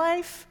in my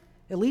life,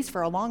 at least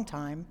for a long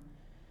time.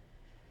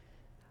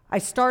 I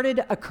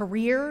started a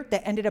career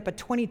that ended up a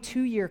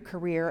 22-year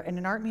career in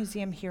an art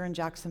museum here in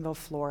Jacksonville,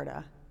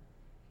 Florida.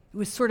 It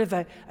was sort of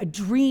a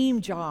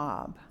dream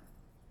job.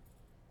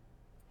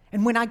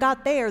 And when I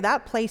got there,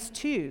 that place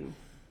too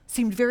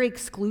seemed very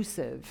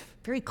exclusive,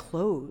 very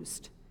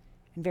closed,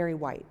 and very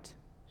white.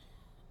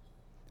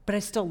 But I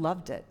still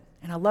loved it,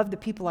 and I loved the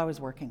people I was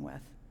working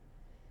with.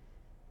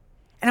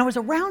 And I was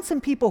around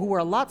some people who were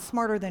a lot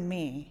smarter than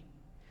me,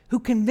 who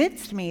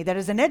convinced me that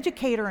as an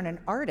educator and an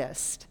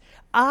artist,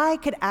 I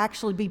could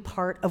actually be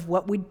part of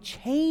what would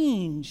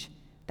change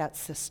that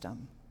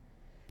system,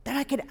 that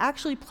I could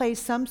actually play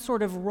some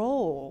sort of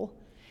role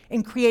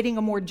in creating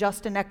a more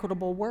just and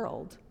equitable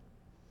world.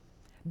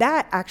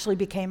 That actually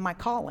became my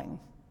calling.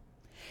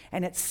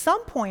 And at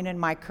some point in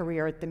my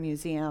career at the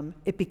museum,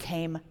 it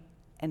became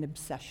an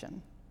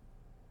obsession.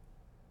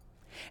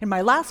 In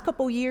my last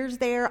couple years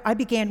there, I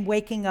began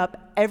waking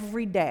up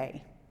every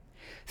day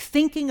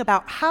thinking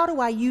about how do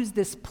I use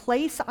this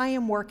place I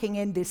am working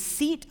in, this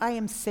seat I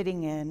am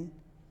sitting in,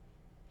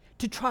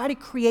 to try to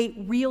create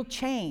real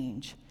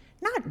change,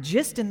 not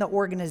just in the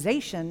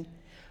organization,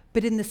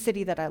 but in the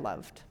city that I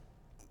loved.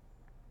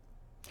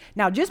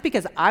 Now, just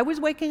because I was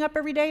waking up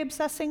every day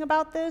obsessing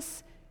about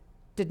this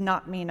did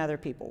not mean other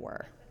people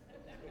were.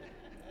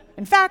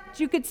 In fact,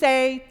 you could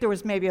say there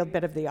was maybe a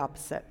bit of the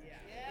opposite.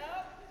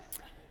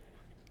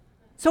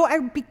 So I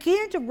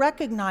began to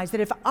recognize that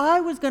if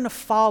I was going to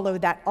follow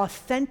that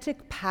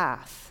authentic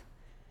path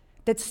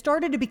that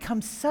started to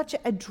become such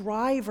a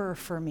driver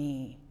for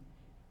me,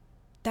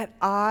 that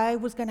I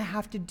was going to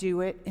have to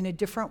do it in a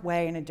different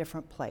way, in a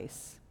different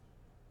place.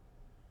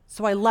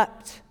 So I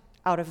leapt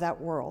out of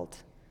that world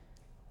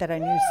that I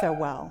knew so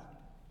well.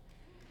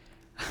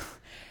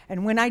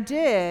 And when I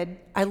did,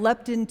 I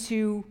leapt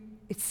into,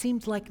 it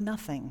seemed like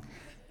nothing.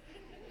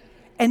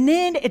 And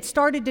then it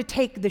started to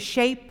take the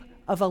shape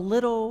of a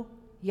little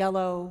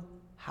yellow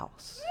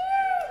house.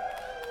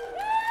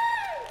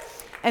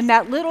 And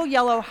that little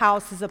yellow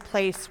house is a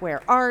place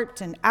where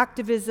art and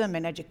activism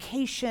and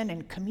education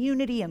and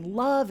community and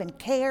love and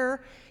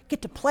care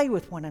get to play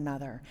with one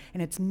another.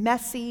 And it's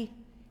messy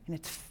and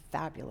it's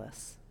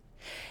fabulous.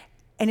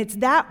 And it's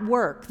that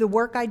work, the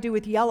work I do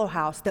with Yellow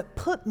House, that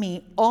put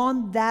me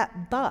on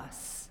that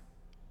bus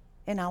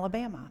in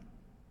Alabama.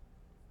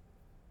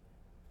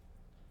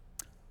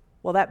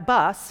 Well, that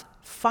bus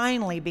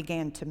finally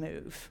began to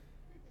move.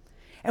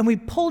 And we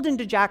pulled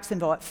into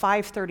Jacksonville at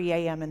 5:30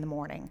 a.m. in the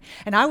morning.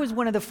 And I was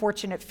one of the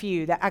fortunate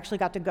few that actually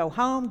got to go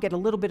home, get a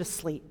little bit of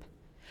sleep.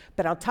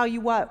 But I'll tell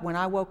you what, when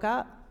I woke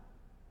up,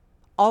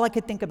 all I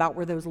could think about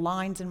were those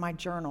lines in my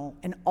journal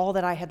and all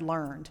that I had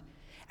learned.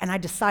 And I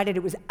decided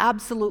it was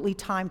absolutely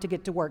time to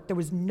get to work. There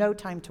was no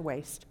time to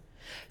waste.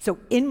 So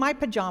in my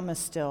pajamas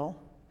still,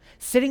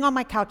 sitting on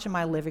my couch in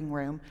my living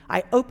room,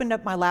 I opened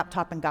up my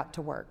laptop and got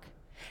to work.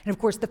 And of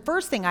course, the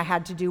first thing I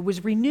had to do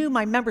was renew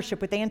my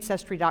membership with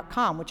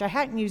Ancestry.com, which I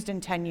hadn't used in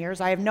 10 years.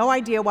 I have no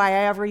idea why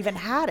I ever even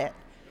had it.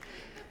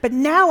 But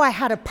now I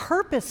had a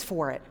purpose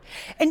for it.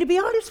 And to be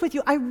honest with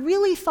you, I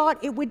really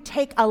thought it would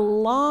take a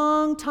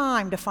long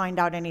time to find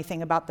out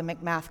anything about the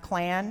McMath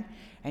clan.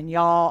 And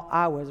y'all,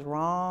 I was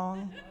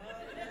wrong.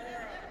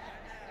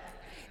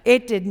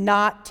 It did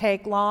not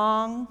take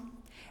long,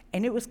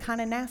 and it was kind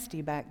of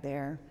nasty back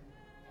there.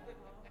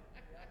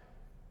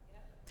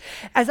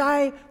 As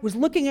I was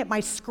looking at my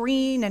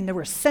screen and there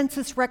were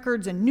census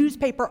records and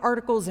newspaper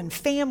articles and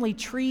family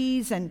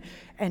trees and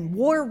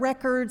war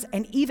records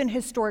and even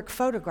historic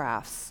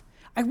photographs,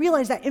 I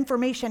realized that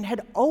information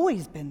had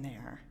always been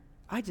there.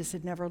 I just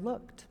had never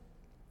looked.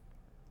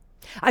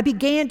 I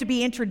began to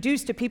be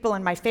introduced to people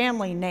in my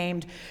family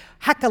named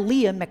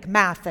Hachaliah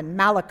McMath and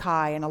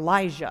Malachi and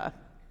Elijah,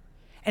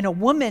 and a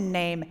woman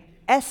named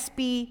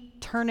Espy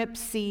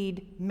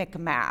Turnipseed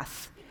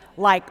McMath,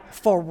 like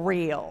for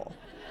real.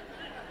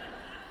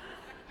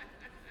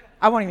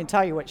 I won't even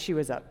tell you what she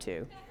was up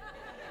to.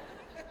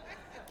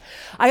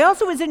 I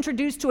also was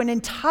introduced to an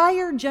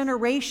entire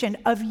generation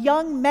of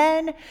young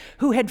men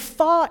who had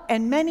fought,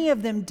 and many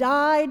of them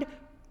died,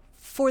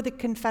 for the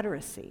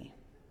Confederacy.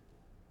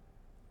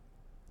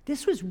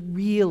 This was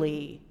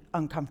really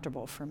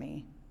uncomfortable for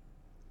me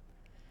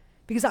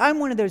because I'm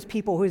one of those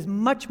people who is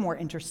much more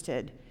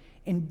interested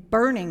in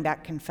burning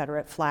that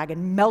Confederate flag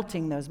and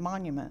melting those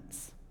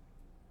monuments.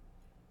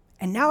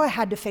 And now I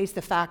had to face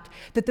the fact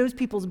that those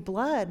people's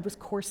blood was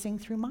coursing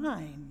through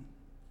mine.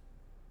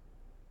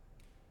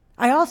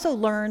 I also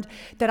learned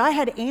that I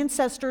had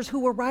ancestors who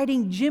were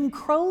writing Jim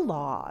Crow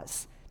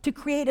laws to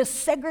create a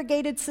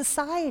segregated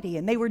society,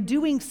 and they were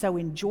doing so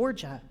in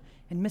Georgia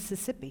and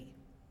Mississippi.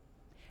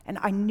 And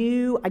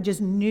I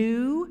just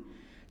knew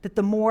that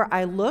the more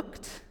I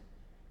looked,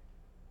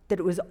 that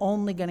it was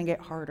only going to get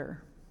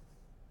harder.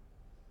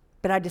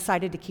 But I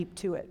decided to keep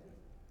to it.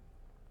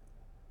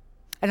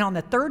 And on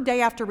the third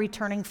day after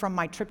returning from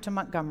my trip to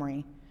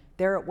Montgomery,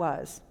 there it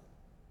was,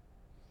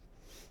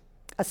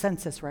 a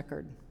census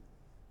record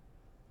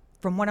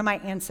from one of my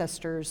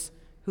ancestors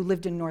who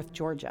lived in North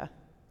Georgia.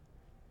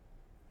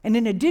 And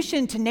in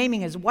addition to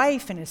naming his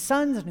wife and his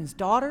sons and his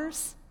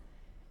daughters,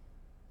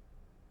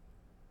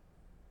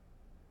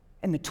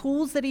 and the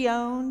tools that he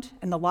owned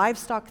and the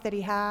livestock that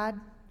he had,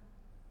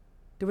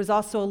 there was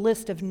also a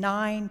list of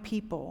 9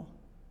 people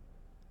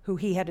who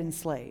he had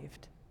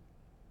enslaved.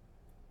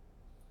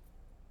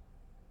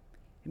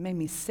 It made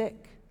me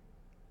sick.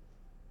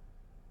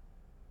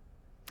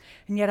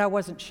 And yet I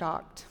wasn't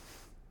shocked.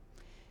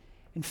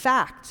 In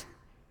fact,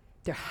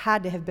 there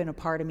had to have been a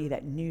part of me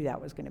that knew that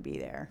was going to be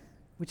there,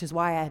 which is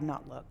why I had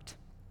not looked.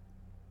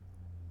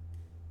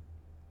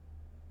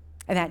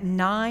 And that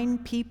 9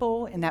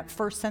 people in that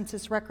first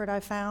census record I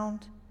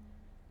found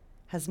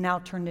has now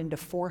turned into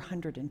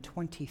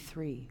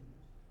 423.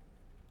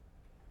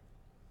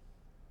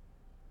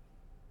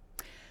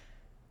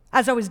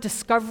 As I was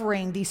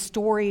discovering these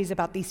stories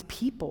about these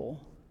people,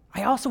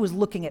 I also was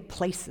looking at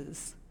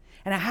places.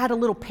 And I had a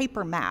little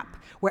paper map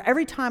where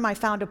every time I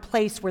found a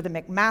place where the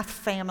McMath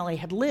family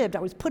had lived, I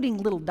was putting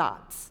little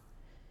dots.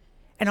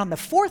 And on the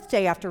 4th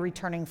day after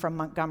returning from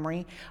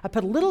Montgomery, I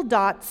put a little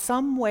dot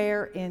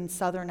somewhere in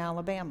southern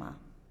Alabama.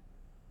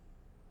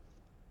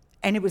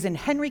 And it was in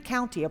Henry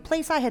County, a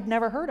place I had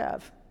never heard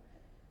of.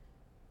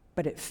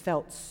 But it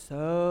felt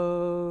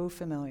so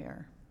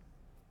familiar.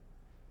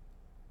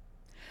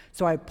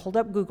 So I pulled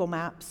up Google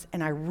Maps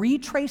and I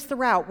retraced the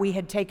route we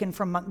had taken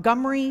from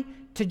Montgomery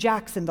to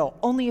Jacksonville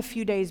only a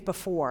few days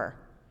before.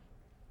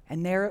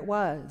 And there it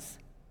was.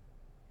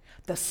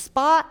 The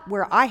spot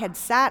where I had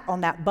sat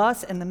on that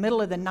bus in the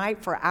middle of the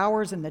night for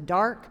hours in the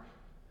dark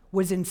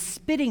was in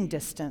spitting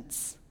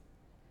distance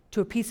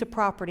to a piece of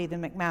property the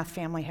McMath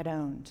family had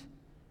owned.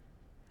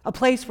 A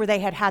place where they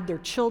had had their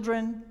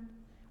children,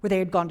 where they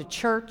had gone to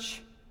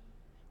church,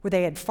 where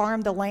they had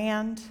farmed the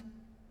land.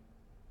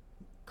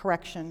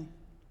 Correction,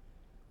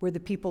 where the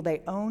people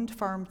they owned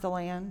farmed the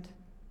land.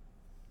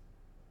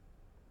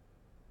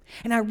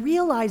 And I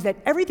realized that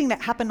everything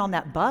that happened on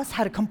that bus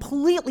had a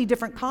completely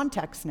different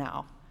context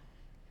now.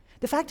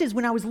 The fact is,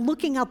 when I was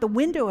looking out the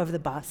window of the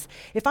bus,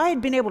 if I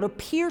had been able to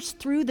pierce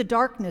through the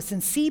darkness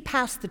and see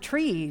past the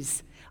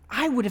trees,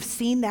 I would have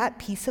seen that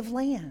piece of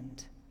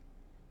land.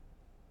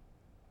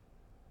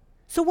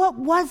 So what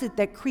was it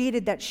that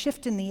created that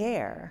shift in the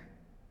air?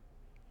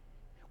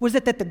 Was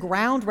it that the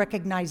ground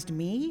recognized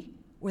me,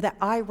 or that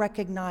I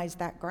recognized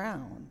that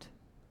ground?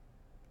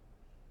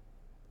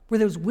 Were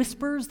those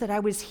whispers that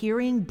I was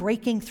hearing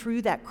breaking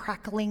through that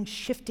crackling,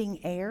 shifting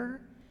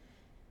air?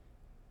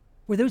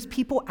 Were those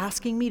people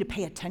asking me to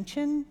pay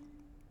attention?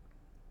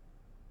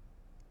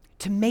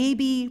 To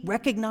maybe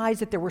recognize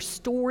that there were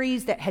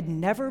stories that had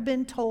never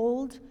been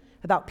told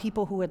about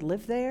people who had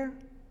lived there?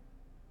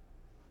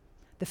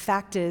 The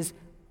fact is,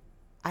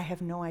 I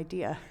have no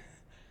idea.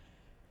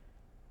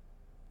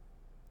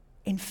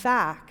 In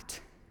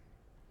fact,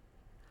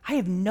 I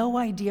have no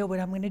idea what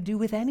I'm going to do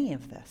with any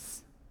of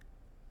this.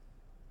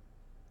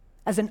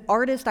 As an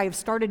artist, I have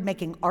started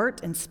making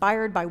art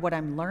inspired by what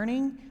I'm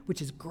learning,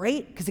 which is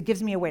great because it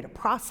gives me a way to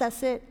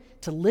process it,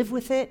 to live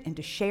with it, and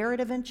to share it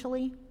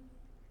eventually.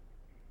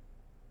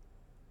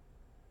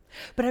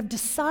 But I've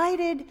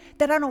decided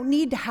that I don't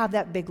need to have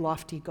that big,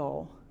 lofty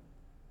goal.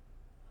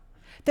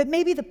 That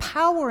maybe the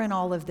power in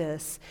all of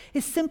this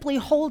is simply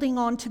holding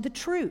on to the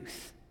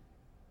truth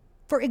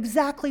for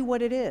exactly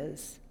what it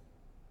is,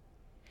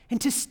 and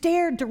to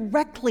stare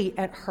directly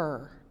at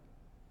her,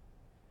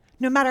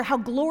 no matter how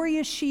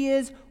glorious she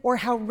is or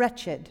how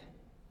wretched.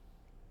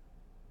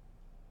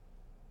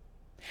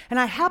 And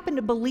I happen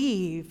to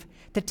believe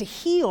that to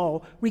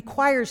heal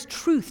requires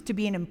truth to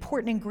be an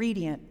important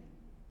ingredient.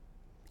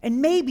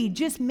 And maybe,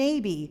 just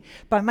maybe,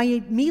 by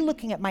me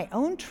looking at my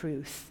own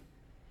truth,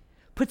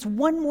 puts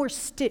one more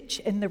stitch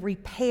in the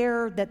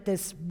repair that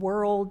this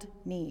world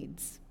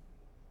needs.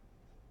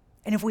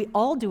 And if we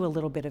all do a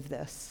little bit of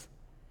this,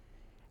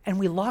 and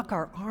we lock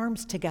our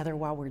arms together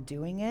while we're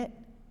doing it,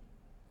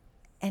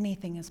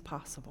 anything is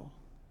possible.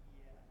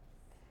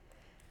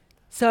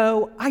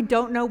 So I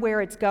don't know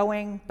where it's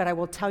going, but I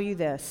will tell you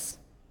this.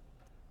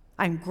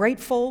 I'm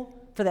grateful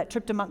for that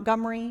trip to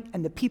Montgomery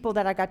and the people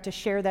that I got to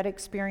share that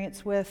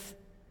experience with.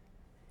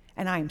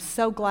 And I am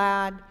so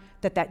glad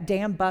that that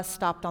damn bus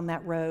stopped on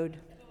that road.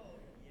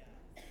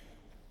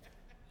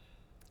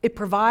 It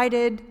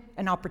provided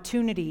an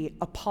opportunity,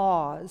 a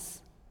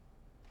pause,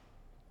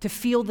 to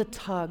feel the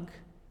tug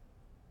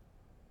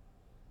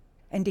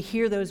and to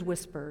hear those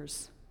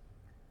whispers.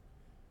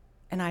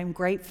 And I'm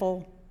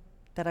grateful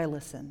that I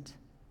listened.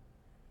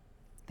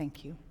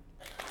 Thank you.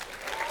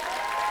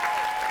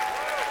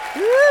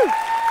 Woo!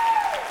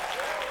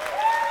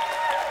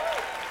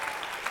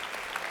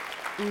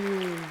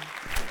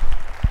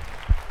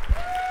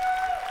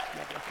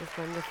 That was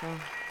wonderful.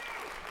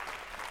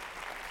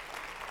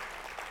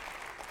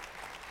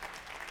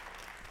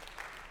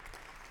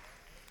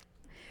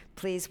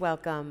 Please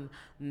welcome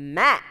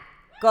Matt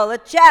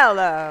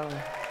Golicello.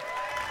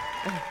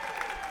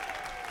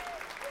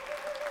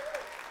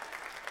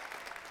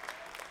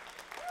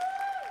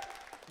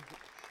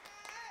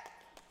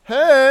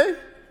 Hey!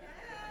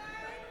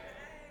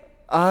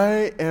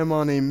 I am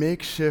on a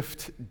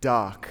makeshift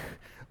dock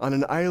on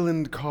an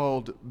island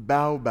called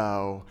Bau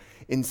Bau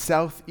in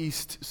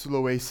southeast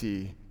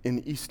Sulawesi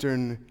in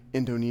eastern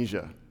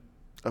Indonesia,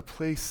 a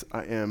place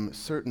I am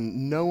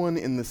certain no one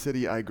in the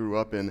city I grew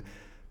up in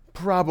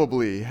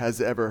probably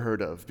has ever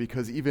heard of,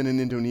 because even in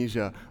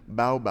Indonesia,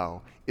 Bau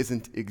Bau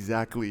isn't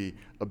exactly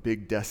a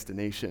big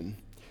destination.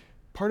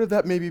 Part of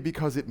that may be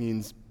because it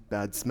means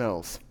bad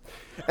smells.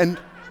 And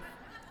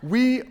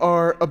we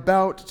are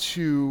about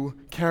to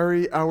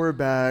carry our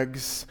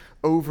bags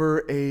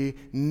over a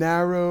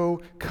narrow,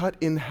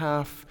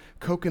 cut-in-half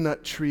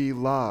coconut tree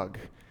log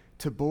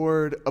to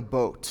board a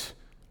boat.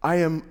 I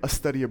am a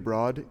study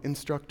abroad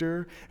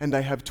instructor, and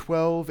I have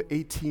 12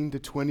 18 to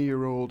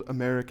 20-year-old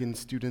American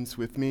students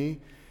with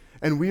me,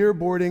 and we are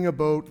boarding a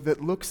boat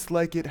that looks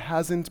like it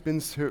hasn't been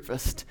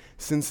serviced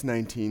since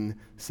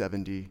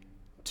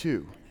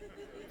 1972.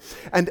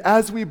 And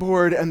as we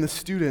board, and the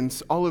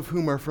students, all of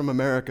whom are from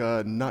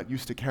America, not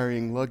used to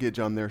carrying luggage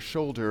on their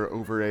shoulder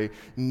over a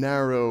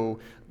narrow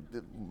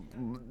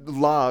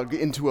log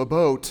into a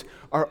boat,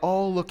 are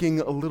all looking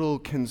a little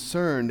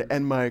concerned,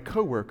 and my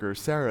coworker,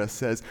 Sarah,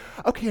 says,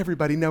 "Okay,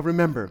 everybody, now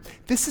remember,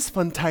 this is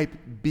fun type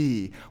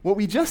B. What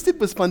we just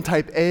did was fun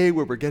type A,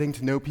 where we're getting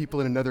to know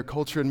people in another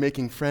culture and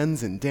making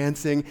friends and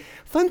dancing.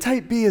 Fun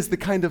type B is the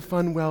kind of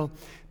fun, well,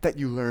 that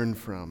you learn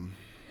from."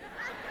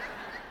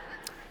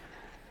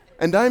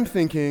 And I'm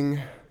thinking,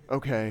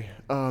 okay,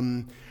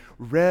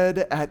 red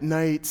at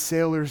night,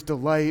 sailor's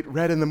delight,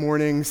 red in the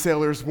morning,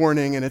 sailor's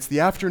warning, and it's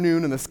the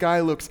afternoon and the sky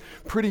looks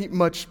pretty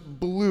much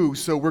blue,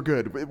 so we're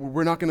good.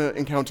 We're not gonna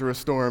encounter a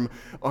storm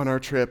on our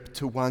trip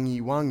to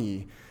Wangi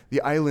Wangi,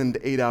 the island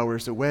 8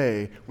 hours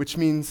away, which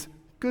means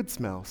good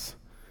smells.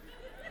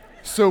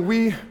 So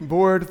we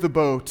board the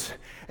boat,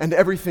 and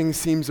everything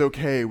seems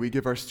okay. We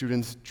give our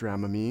students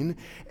Dramamine,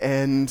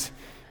 and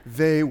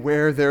they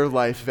wear their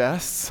life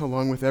vests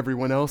along with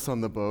everyone else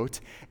on the boat,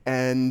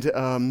 and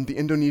the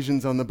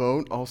Indonesians on the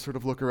boat all sort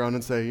of look around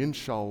and say,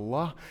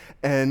 "Inshallah,"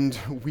 and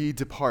we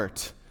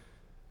depart.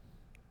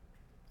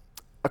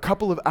 A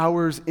couple of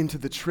hours into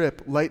the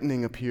trip,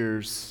 lightning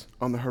appears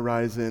on the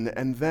horizon,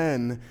 and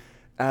then,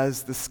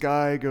 as the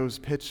sky goes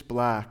pitch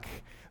black,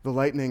 the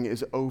lightning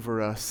is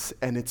over us,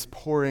 and it's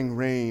pouring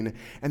rain,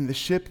 and the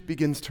ship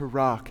begins to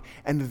rock,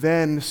 and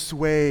then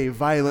sway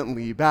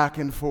violently back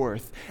and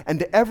forth.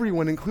 And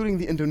everyone, including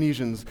the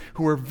Indonesians,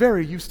 who are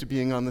very used to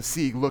being on the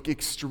sea, look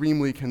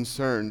extremely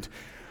concerned.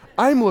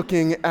 I'm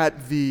looking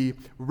at the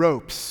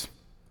ropes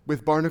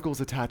with barnacles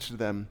attached to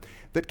them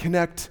that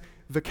connect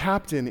the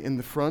captain in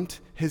the front,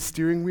 his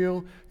steering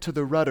wheel, to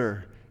the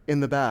rudder in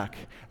the back.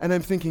 And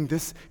I'm thinking,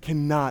 this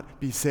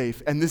cannot be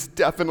safe, and this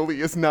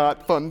definitely is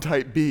not fun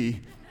type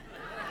B.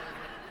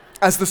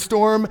 As the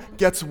storm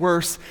gets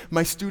worse,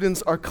 my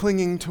students are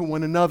clinging to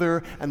one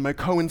another and my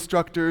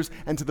co-instructors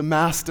and to the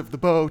mast of the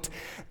boat,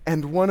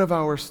 and one of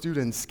our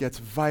students gets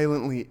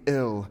violently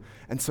ill,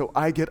 and so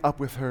I get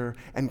up with her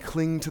and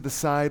cling to the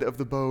side of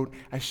the boat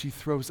as she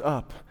throws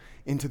up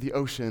into the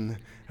ocean,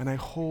 and I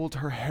hold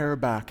her hair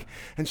back,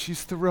 and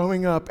she's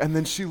throwing up, and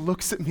then she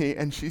looks at me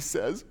and she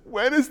says,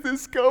 "When is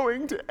this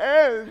going to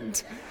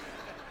end?"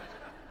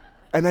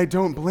 And I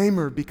don't blame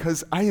her,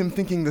 because I am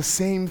thinking the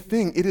same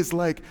thing. It is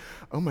like,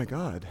 oh my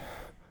God,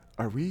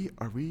 are we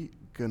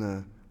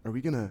gonna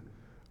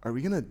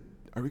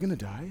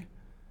die?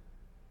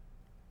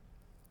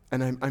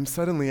 And I'm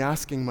suddenly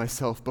asking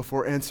myself,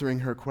 before answering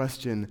her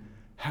question,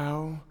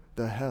 how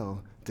the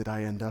hell did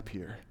I end up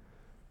here?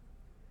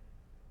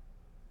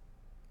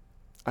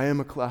 I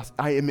am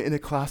in a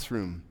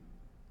classroom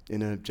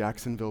in a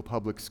Jacksonville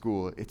public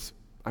school.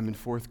 I'm in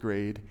 4th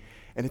grade,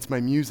 And it's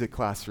my music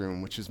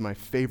classroom, which is my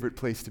favorite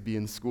place to be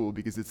in school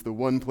because it's the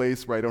one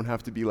place where I don't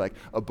have to be like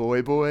a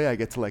boy. I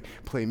get to like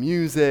play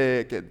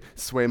music and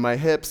sway my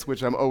hips,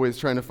 which I'm always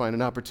trying to find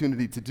an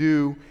opportunity to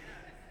do.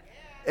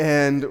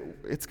 And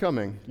it's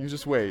coming. You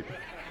just wait.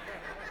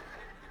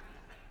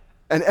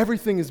 And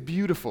everything is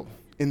beautiful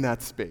in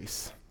that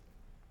space.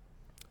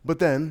 But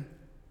then,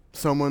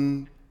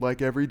 someone,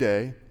 like every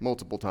day,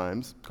 multiple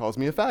times, calls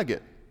me a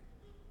faggot.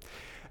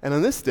 And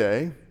on this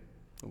day,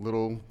 a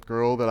little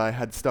girl that I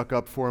had stuck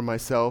up for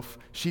myself,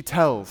 she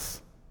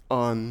tells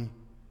on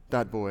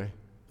that boy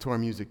to our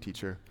music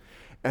teacher.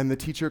 And the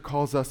teacher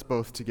calls us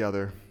both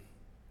together.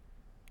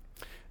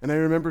 And I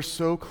remember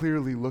so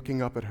clearly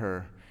looking up at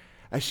her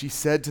as she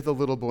said to the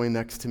little boy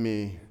next to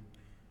me,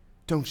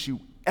 "Don't you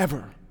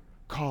ever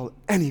call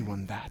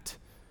anyone that."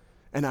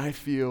 And I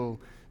feel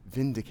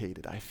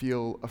vindicated. I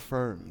feel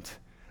affirmed.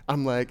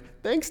 I'm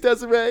like, "Thanks,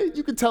 Desiree.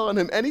 You can tell on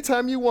him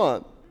anytime you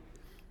want."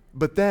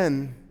 But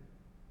then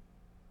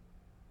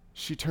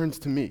she turns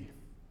to me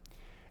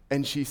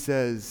and she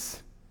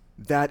says,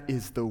 "That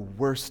is the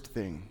worst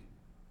thing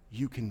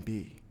you can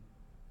be."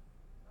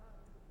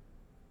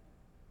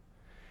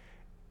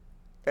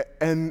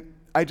 And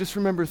I just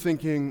remember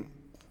thinking,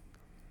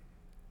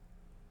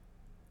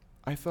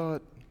 I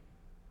thought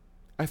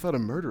a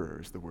murderer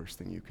is the worst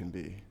thing you can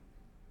be.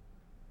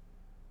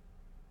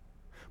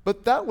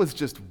 But that was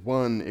just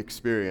one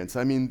experience.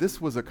 I mean, this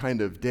was a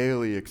kind of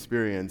daily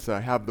experience.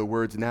 I have the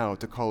words now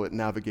to call it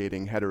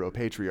navigating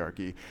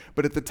heteropatriarchy.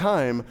 But at the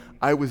time,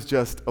 I was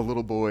just a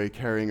little boy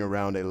carrying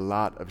around a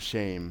lot of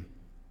shame.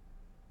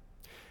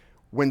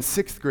 When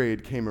 6th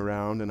grade came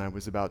around and I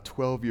was about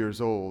 12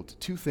 years old,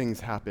 two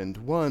things happened.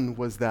 One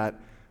was that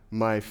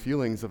my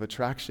feelings of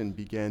attraction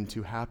began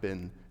to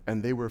happen,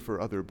 and they were for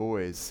other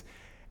boys.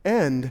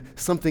 And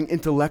something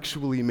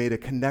intellectually made a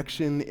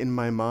connection in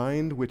my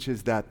mind, which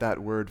is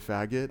that word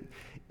faggot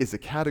is a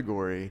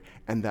category,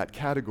 and that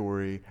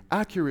category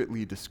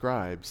accurately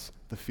describes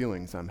the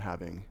feelings I'm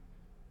having.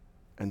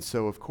 And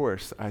so, of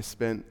course, I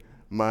spent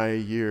my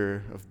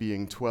year of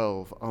being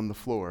 12 on the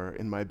floor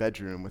in my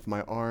bedroom with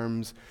my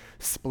arms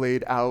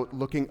splayed out,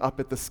 looking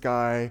up at the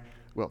sky,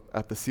 well,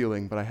 at the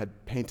ceiling, but I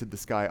had painted the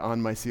sky on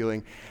my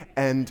ceiling,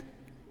 and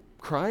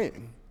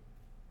crying.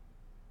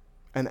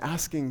 And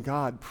asking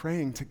God,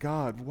 praying to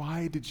God,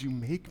 "Why did you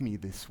make me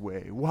this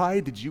way? Why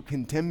did you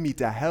condemn me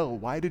to hell?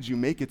 Why did you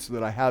make it so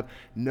that I have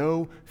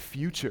no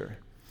future?"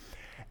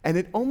 And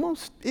it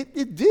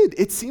did.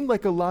 It seemed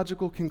like a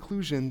logical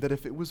conclusion that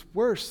if it was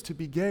worse to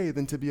be gay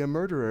than to be a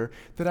murderer,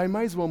 that I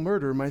might as well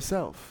murder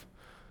myself.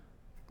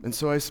 And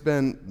so I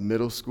spent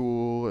middle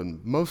school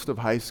and most of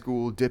high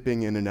school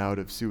dipping in and out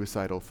of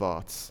suicidal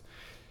thoughts.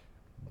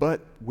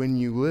 But when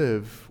you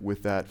live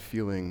with that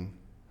feeling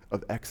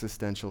of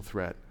existential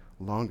threat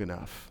long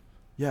enough,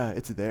 yeah,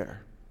 it's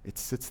there. It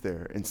sits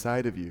there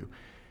inside of you.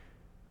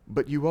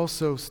 But you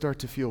also start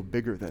to feel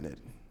bigger than it.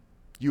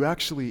 You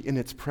actually, in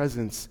its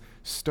presence,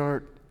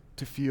 start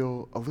to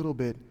feel a little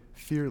bit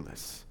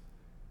fearless.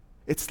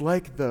 It's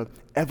like the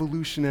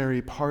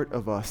evolutionary part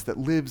of us that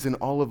lives in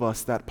all of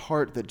us, that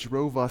part that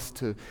drove us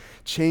to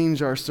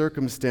change our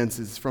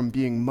circumstances from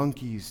being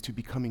monkeys to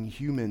becoming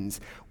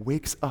humans,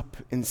 wakes up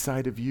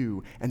inside of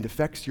you and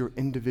affects your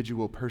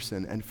individual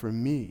person. And for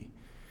me,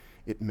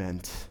 it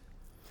meant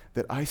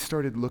that I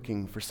started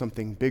looking for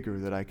something bigger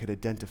that I could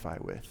identify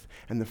with.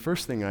 And the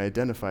first thing I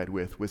identified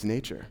with was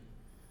nature.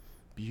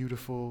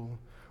 Beautiful,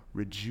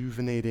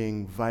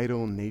 rejuvenating,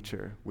 vital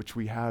nature, which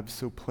we have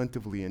so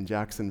plentifully in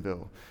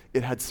Jacksonville.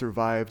 It had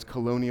survived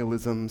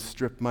colonialism,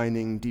 strip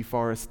mining,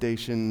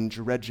 deforestation,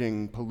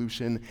 dredging,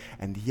 pollution,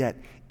 and yet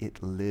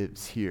it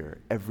lives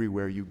here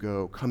everywhere you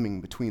go, coming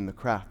between the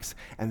cracks.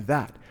 And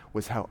that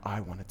was how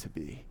I wanted to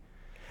be.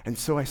 And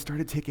so I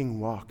started taking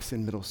walks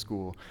in middle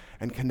school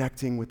and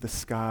connecting with the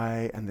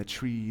sky and the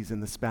trees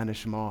and the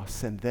Spanish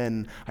moss. And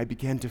then I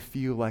began to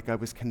feel like I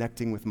was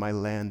connecting with my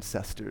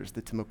ancestors,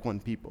 the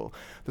Timucuan people.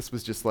 This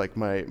was just like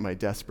my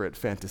desperate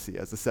fantasy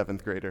as a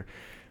 7th grader.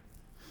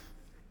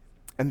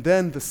 And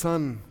then the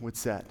sun would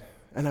set,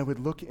 and I would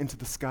look into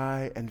the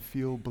sky and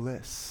feel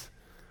bliss,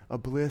 a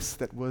bliss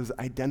that was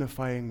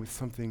identifying with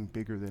something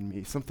bigger than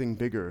me, something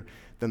bigger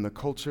than the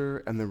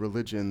culture and the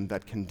religion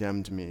that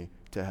condemned me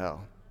to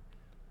hell.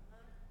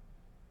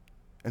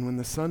 And when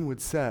the sun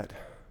would set,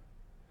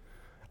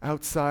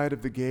 outside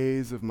of the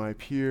gaze of my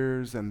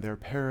peers and their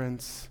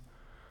parents,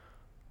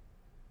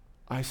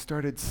 I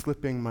started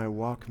slipping my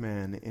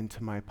Walkman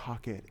into my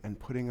pocket and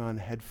putting on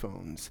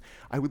headphones.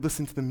 I would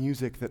listen to the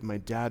music that my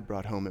dad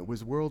brought home. It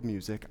was world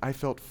music. I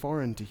felt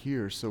foreign to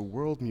hear, so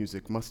world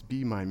music must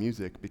be my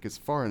music because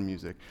foreign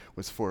music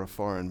was for a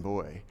foreign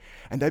boy.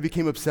 And I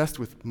became obsessed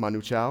with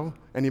Manu Chao.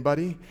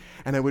 Anybody?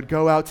 And I would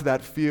go out to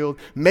that field.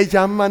 Me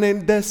llaman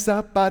el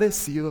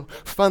desaparecido,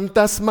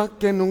 fantasma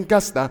que nunca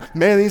está.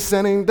 Me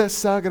dicen el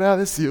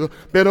desagradecido,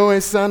 pero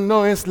esa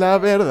no es la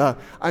verdad.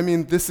 I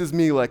mean, this is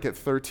me like at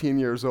 13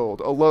 years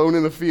old, alone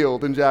in the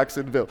field in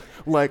Jacksonville,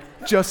 like,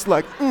 just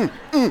like,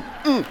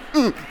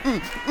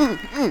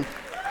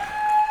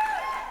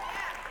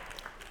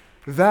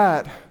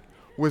 That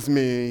was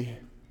me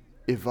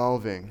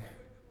evolving.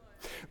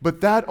 But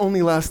that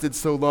only lasted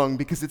so long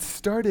because it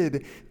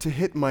started to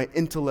hit my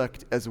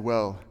intellect as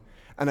well,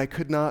 and I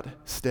could not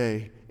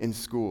stay in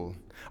school.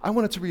 I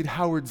wanted to read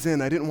Howard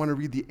Zinn. I didn't want to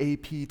read the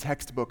AP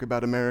textbook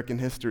about American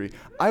history.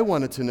 I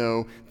wanted to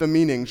know the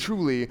meaning,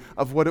 truly,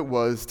 of what it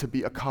was to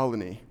be a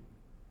colony.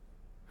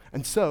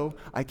 And so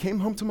I came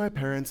home to my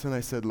parents and I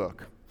said,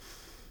 look,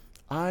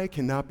 I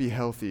cannot be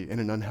healthy in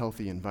an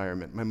unhealthy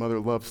environment. My mother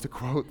loves to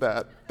quote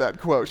that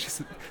quote. She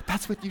said,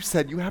 that's what you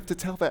said. You have to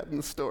tell that in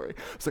the story.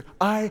 I was like,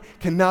 I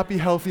cannot be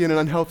healthy in an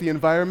unhealthy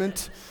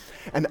environment,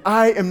 and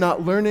I am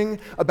not learning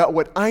about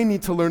what I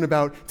need to learn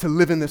about to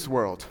live in this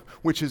world,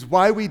 which is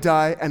why we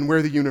die and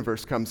where the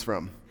universe comes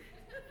from.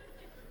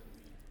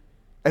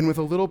 And with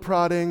a little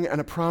prodding and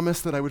a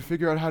promise that I would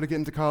figure out how to get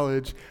into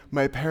college,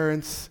 my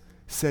parents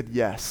said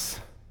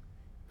yes.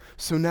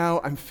 So now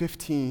I'm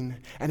 15,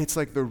 and it's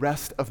like the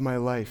rest of my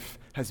life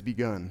has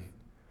begun.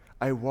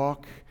 I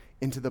walk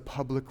into the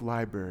public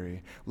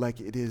library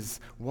like it is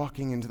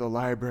walking into the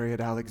library at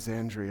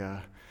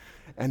Alexandria.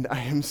 And I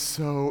am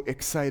so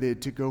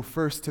excited to go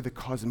first to the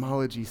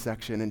cosmology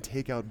section and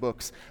take out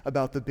books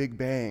about the Big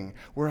Bang,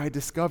 where I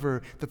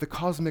discover that the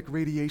cosmic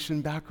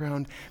radiation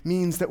background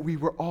means that we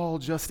were all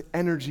just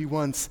energy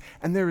once,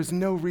 and there is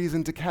no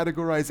reason to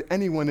categorize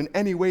anyone in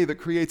any way that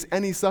creates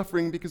any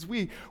suffering because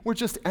we were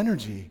just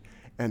energy,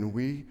 and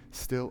we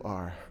still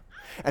are.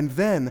 And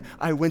then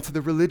I went to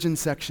the religion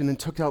section and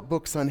took out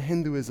books on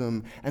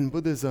Hinduism and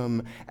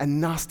Buddhism and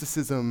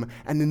Gnosticism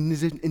and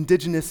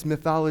indigenous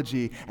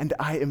mythology, and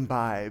I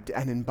imbibed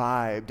and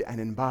imbibed and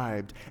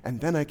imbibed.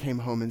 And then I came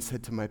home and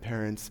said to my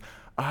parents,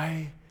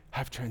 I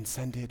have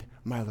transcended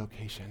my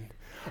location.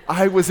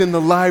 I was in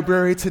the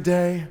library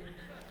today,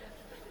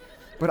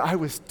 but I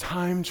was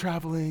time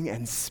traveling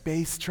and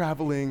space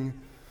traveling.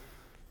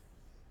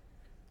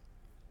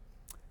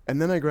 And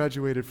then I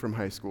graduated from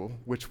high school,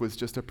 which was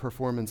just a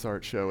performance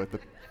art show at the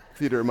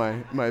theater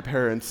my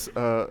parents,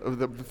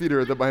 the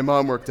theater that my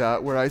mom worked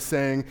at, where I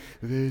sang,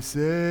 they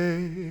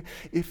say,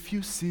 if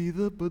you see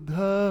the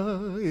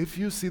Buddha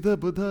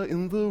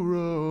in the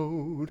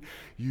road,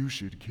 you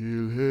should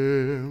kill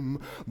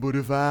him. But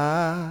if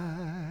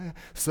I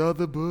saw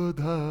the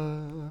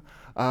Buddha,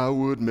 I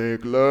would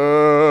make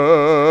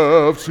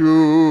love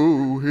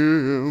to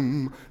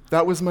him.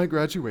 That was my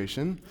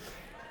graduation.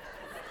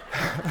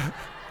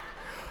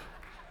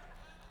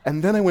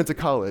 And then I went to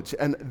college,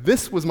 and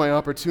this was my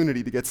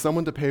opportunity to get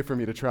someone to pay for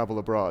me to travel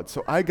abroad.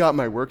 So I got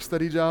my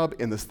work-study job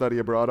in the study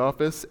abroad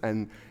office,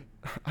 and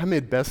I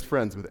made best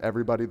friends with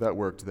everybody that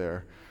worked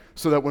there.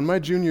 So that when my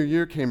junior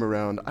year came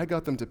around, I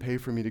got them to pay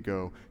for me to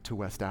go to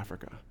West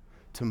Africa,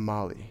 to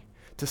Mali,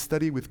 to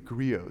study with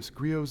griots.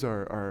 Griots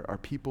are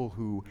people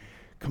who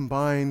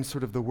combine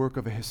sort of the work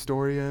of a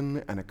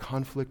historian and a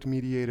conflict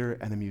mediator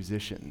and a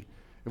musician.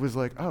 It was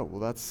like, oh, well,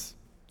 that's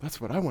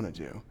what I want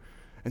to do.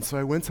 And so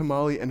I went to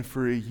Mali, and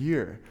for a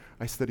year,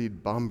 I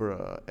studied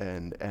Bambara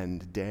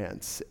and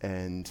dance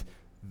and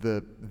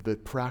the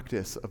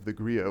practice of the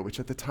griot, which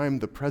at the time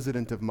the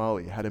president of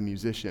Mali had a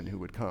musician who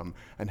would come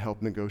and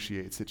help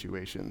negotiate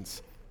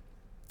situations.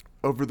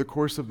 Over the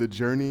course of the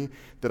journey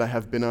that I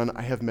have been on,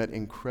 I have met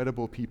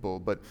incredible people,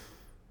 but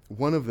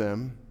one of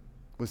them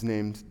was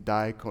named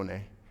Dai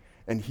Kone,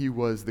 and he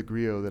was the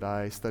griot that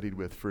I studied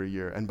with for a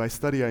year. And by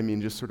study, I mean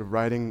just sort of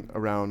riding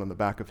around on the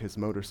back of his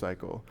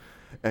motorcycle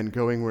and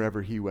going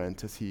wherever he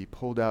went as he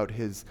pulled out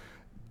his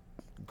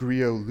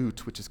griot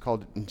lute, which is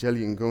called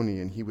Njeli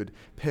Ngoni, and he would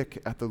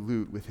pick at the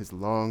lute with his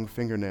long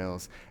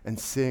fingernails and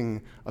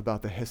sing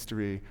about the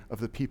history of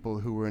the people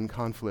who were in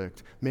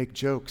conflict, make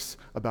jokes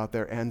about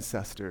their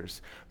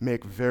ancestors,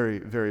 make very,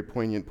 very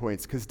poignant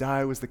points, because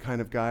Dai was the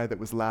kind of guy that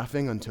was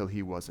laughing until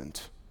he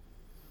wasn't.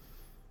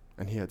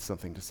 And he had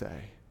something to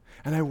say.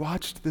 And I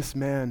watched this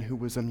man who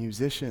was a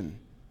musician,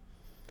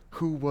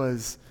 who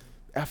was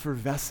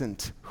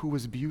effervescent, who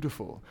was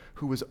beautiful,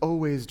 who was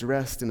always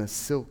dressed in a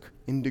silk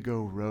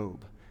indigo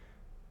robe.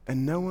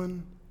 And no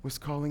one was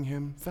calling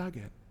him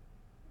faggot.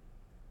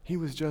 He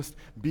was just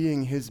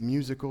being his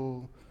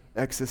musical,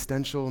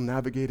 existential,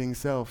 navigating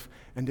self,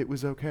 and it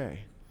was okay.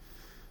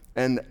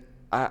 And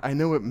I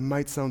know it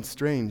might sound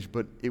strange,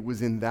 but it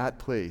was in that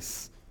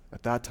place,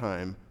 at that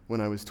time,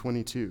 when I was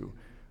 22,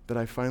 that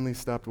I finally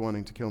stopped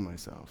wanting to kill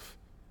myself,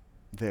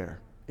 there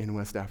in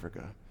West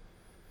Africa.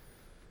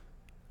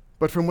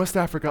 But from West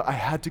Africa, I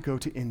had to go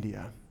to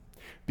India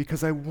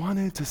because I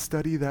wanted to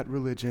study that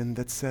religion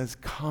that says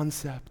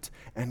concept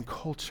and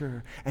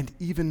culture and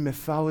even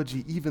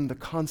mythology, even the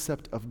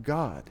concept of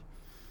God,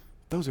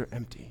 those are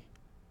empty.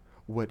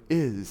 What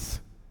is,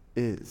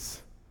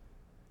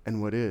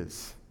 and what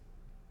is.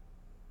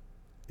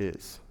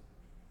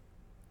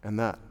 And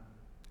that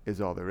is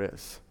all there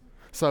is.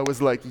 So I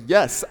was like,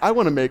 yes, I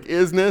want to make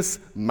isness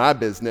my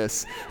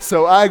business.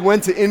 So I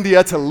went to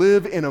India to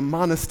live in a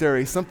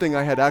monastery, something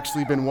I had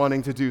actually been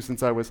wanting to do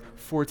since I was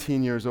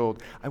 14 years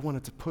old. I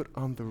wanted to put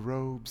on the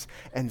robes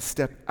and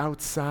step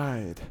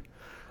outside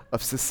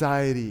of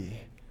society.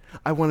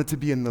 I wanted to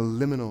be in the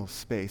liminal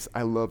space.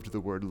 I loved the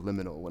word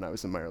liminal when I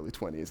was in my early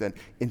 20s. And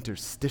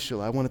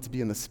interstitial. I wanted to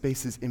be in the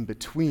spaces in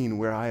between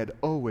where I had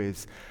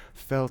always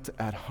felt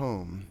at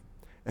home.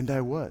 And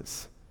I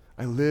was.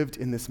 I lived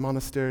in this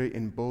monastery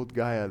in Bodh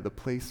Gaya, the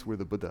place where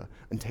the Buddha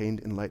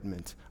attained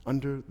enlightenment.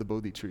 Under the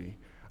Bodhi tree,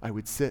 I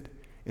would sit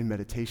in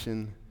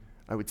meditation.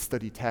 I would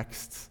study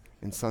texts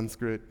in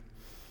Sanskrit.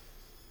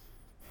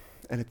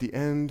 And at the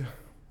end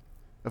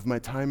of my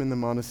time in the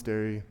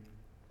monastery,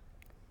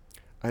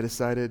 I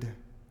decided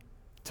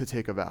to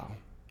take a vow.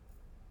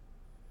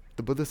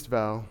 The Buddhist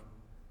vow,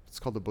 it's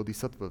called the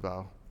Bodhisattva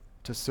vow,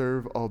 to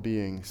serve all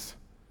beings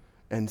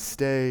and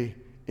stay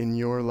in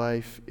your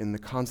life in the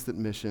constant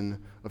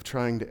mission of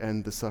trying to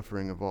end the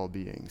suffering of all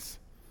beings.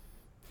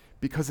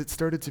 Because it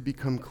started to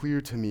become clear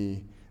to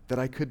me that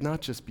I could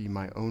not just be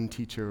my own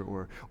teacher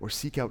or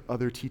seek out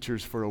other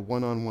teachers for a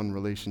one-on-one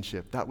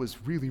relationship. That was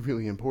really,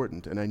 really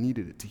important, and I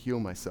needed it to heal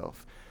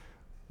myself.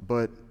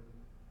 But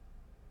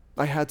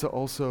I had to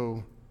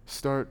also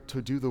start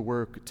to do the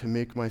work to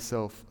make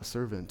myself a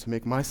servant, to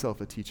make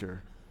myself a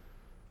teacher,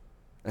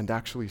 and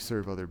actually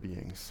serve other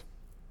beings.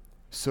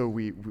 So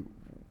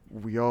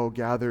we all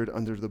gathered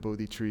under the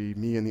Bodhi tree,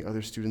 me and the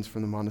other students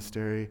from the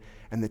monastery,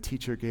 and the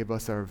teacher gave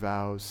us our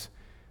vows.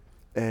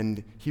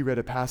 And he read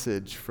a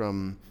passage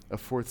from a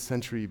 4th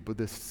century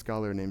Buddhist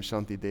scholar named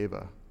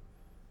Shantideva,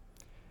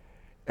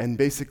 and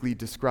basically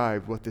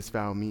described what this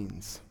vow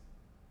means.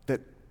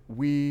 That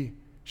we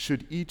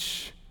should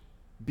each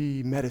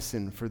be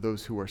medicine for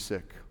those who are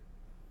sick,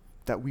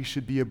 that we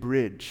should be a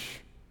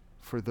bridge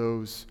for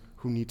those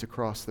who need to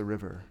cross the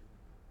river,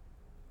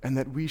 and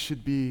that we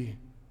should be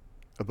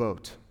a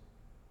boat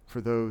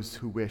for those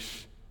who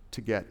wish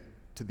to get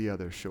to the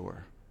other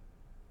shore.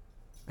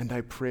 And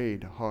I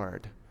prayed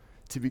hard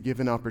to be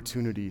given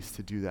opportunities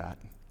to do that.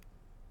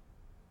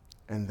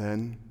 And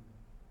then,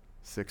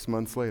 6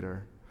 months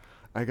later,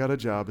 I got a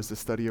job as a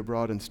study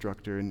abroad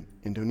instructor in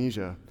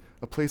Indonesia,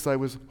 a place I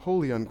was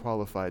wholly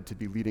unqualified to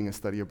be leading a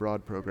study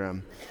abroad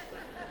program.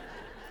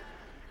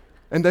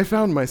 And I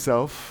found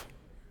myself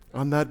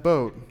on that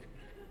boat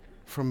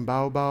from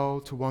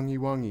Baobao to Wangi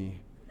Wangi,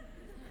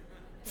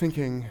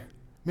 thinking,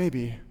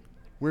 maybe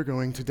we're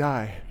going to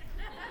die.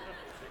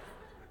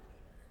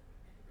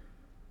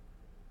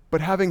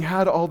 But having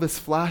had all this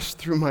flash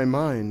through my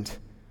mind,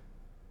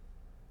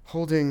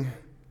 holding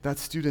that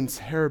student's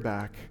hair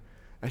back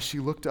as she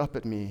looked up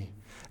at me,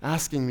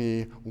 asking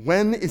me,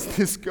 when is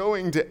this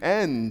going to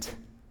end?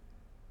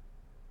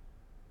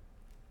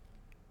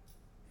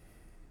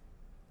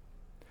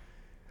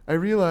 I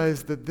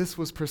realized that this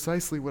was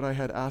precisely what I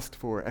had asked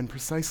for and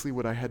precisely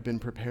what I had been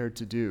prepared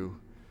to do.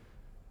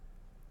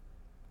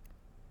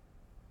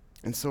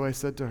 And so I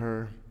said to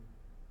her,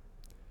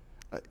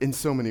 in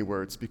so many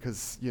words,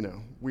 because,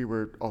 we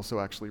were also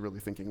actually really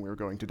thinking we were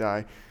going to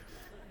die,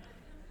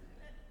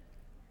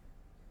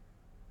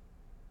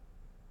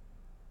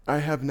 I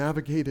have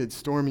navigated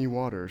stormy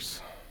waters,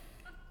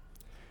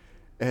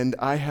 and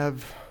I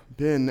have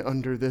been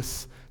under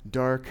this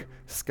dark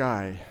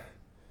sky,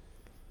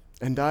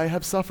 and I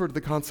have suffered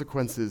the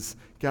consequences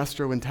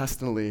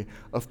gastrointestinally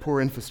of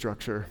poor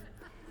infrastructure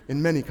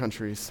in many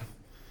countries.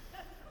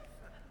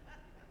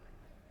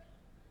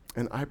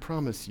 And I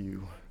promise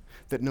you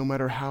that no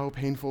matter how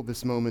painful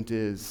this moment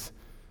is,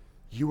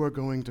 you are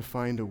going to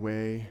find a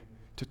way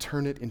to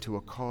turn it into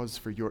a cause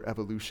for your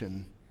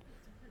evolution.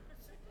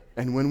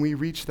 And when we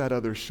reach that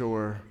other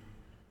shore,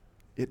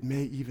 it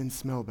may even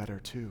smell better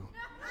too.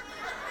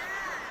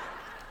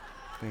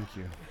 Thank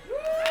you.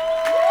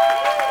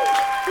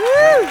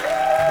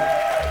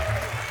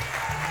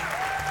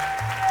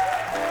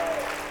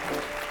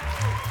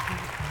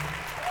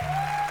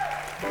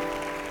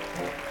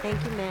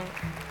 Thank you, Matt.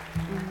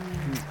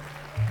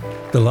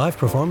 The live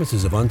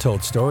performances of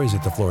Untold Stories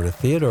at the Florida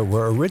Theater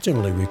were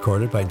originally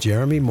recorded by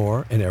Jeremy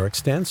Moore and Eric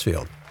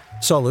Stansfield.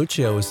 Saul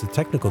Luccio is the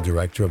technical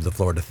director of the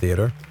Florida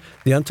Theater.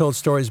 The Untold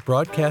Stories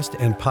broadcast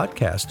and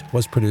podcast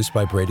was produced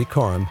by Brady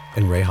Coram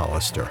and Ray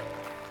Hollister.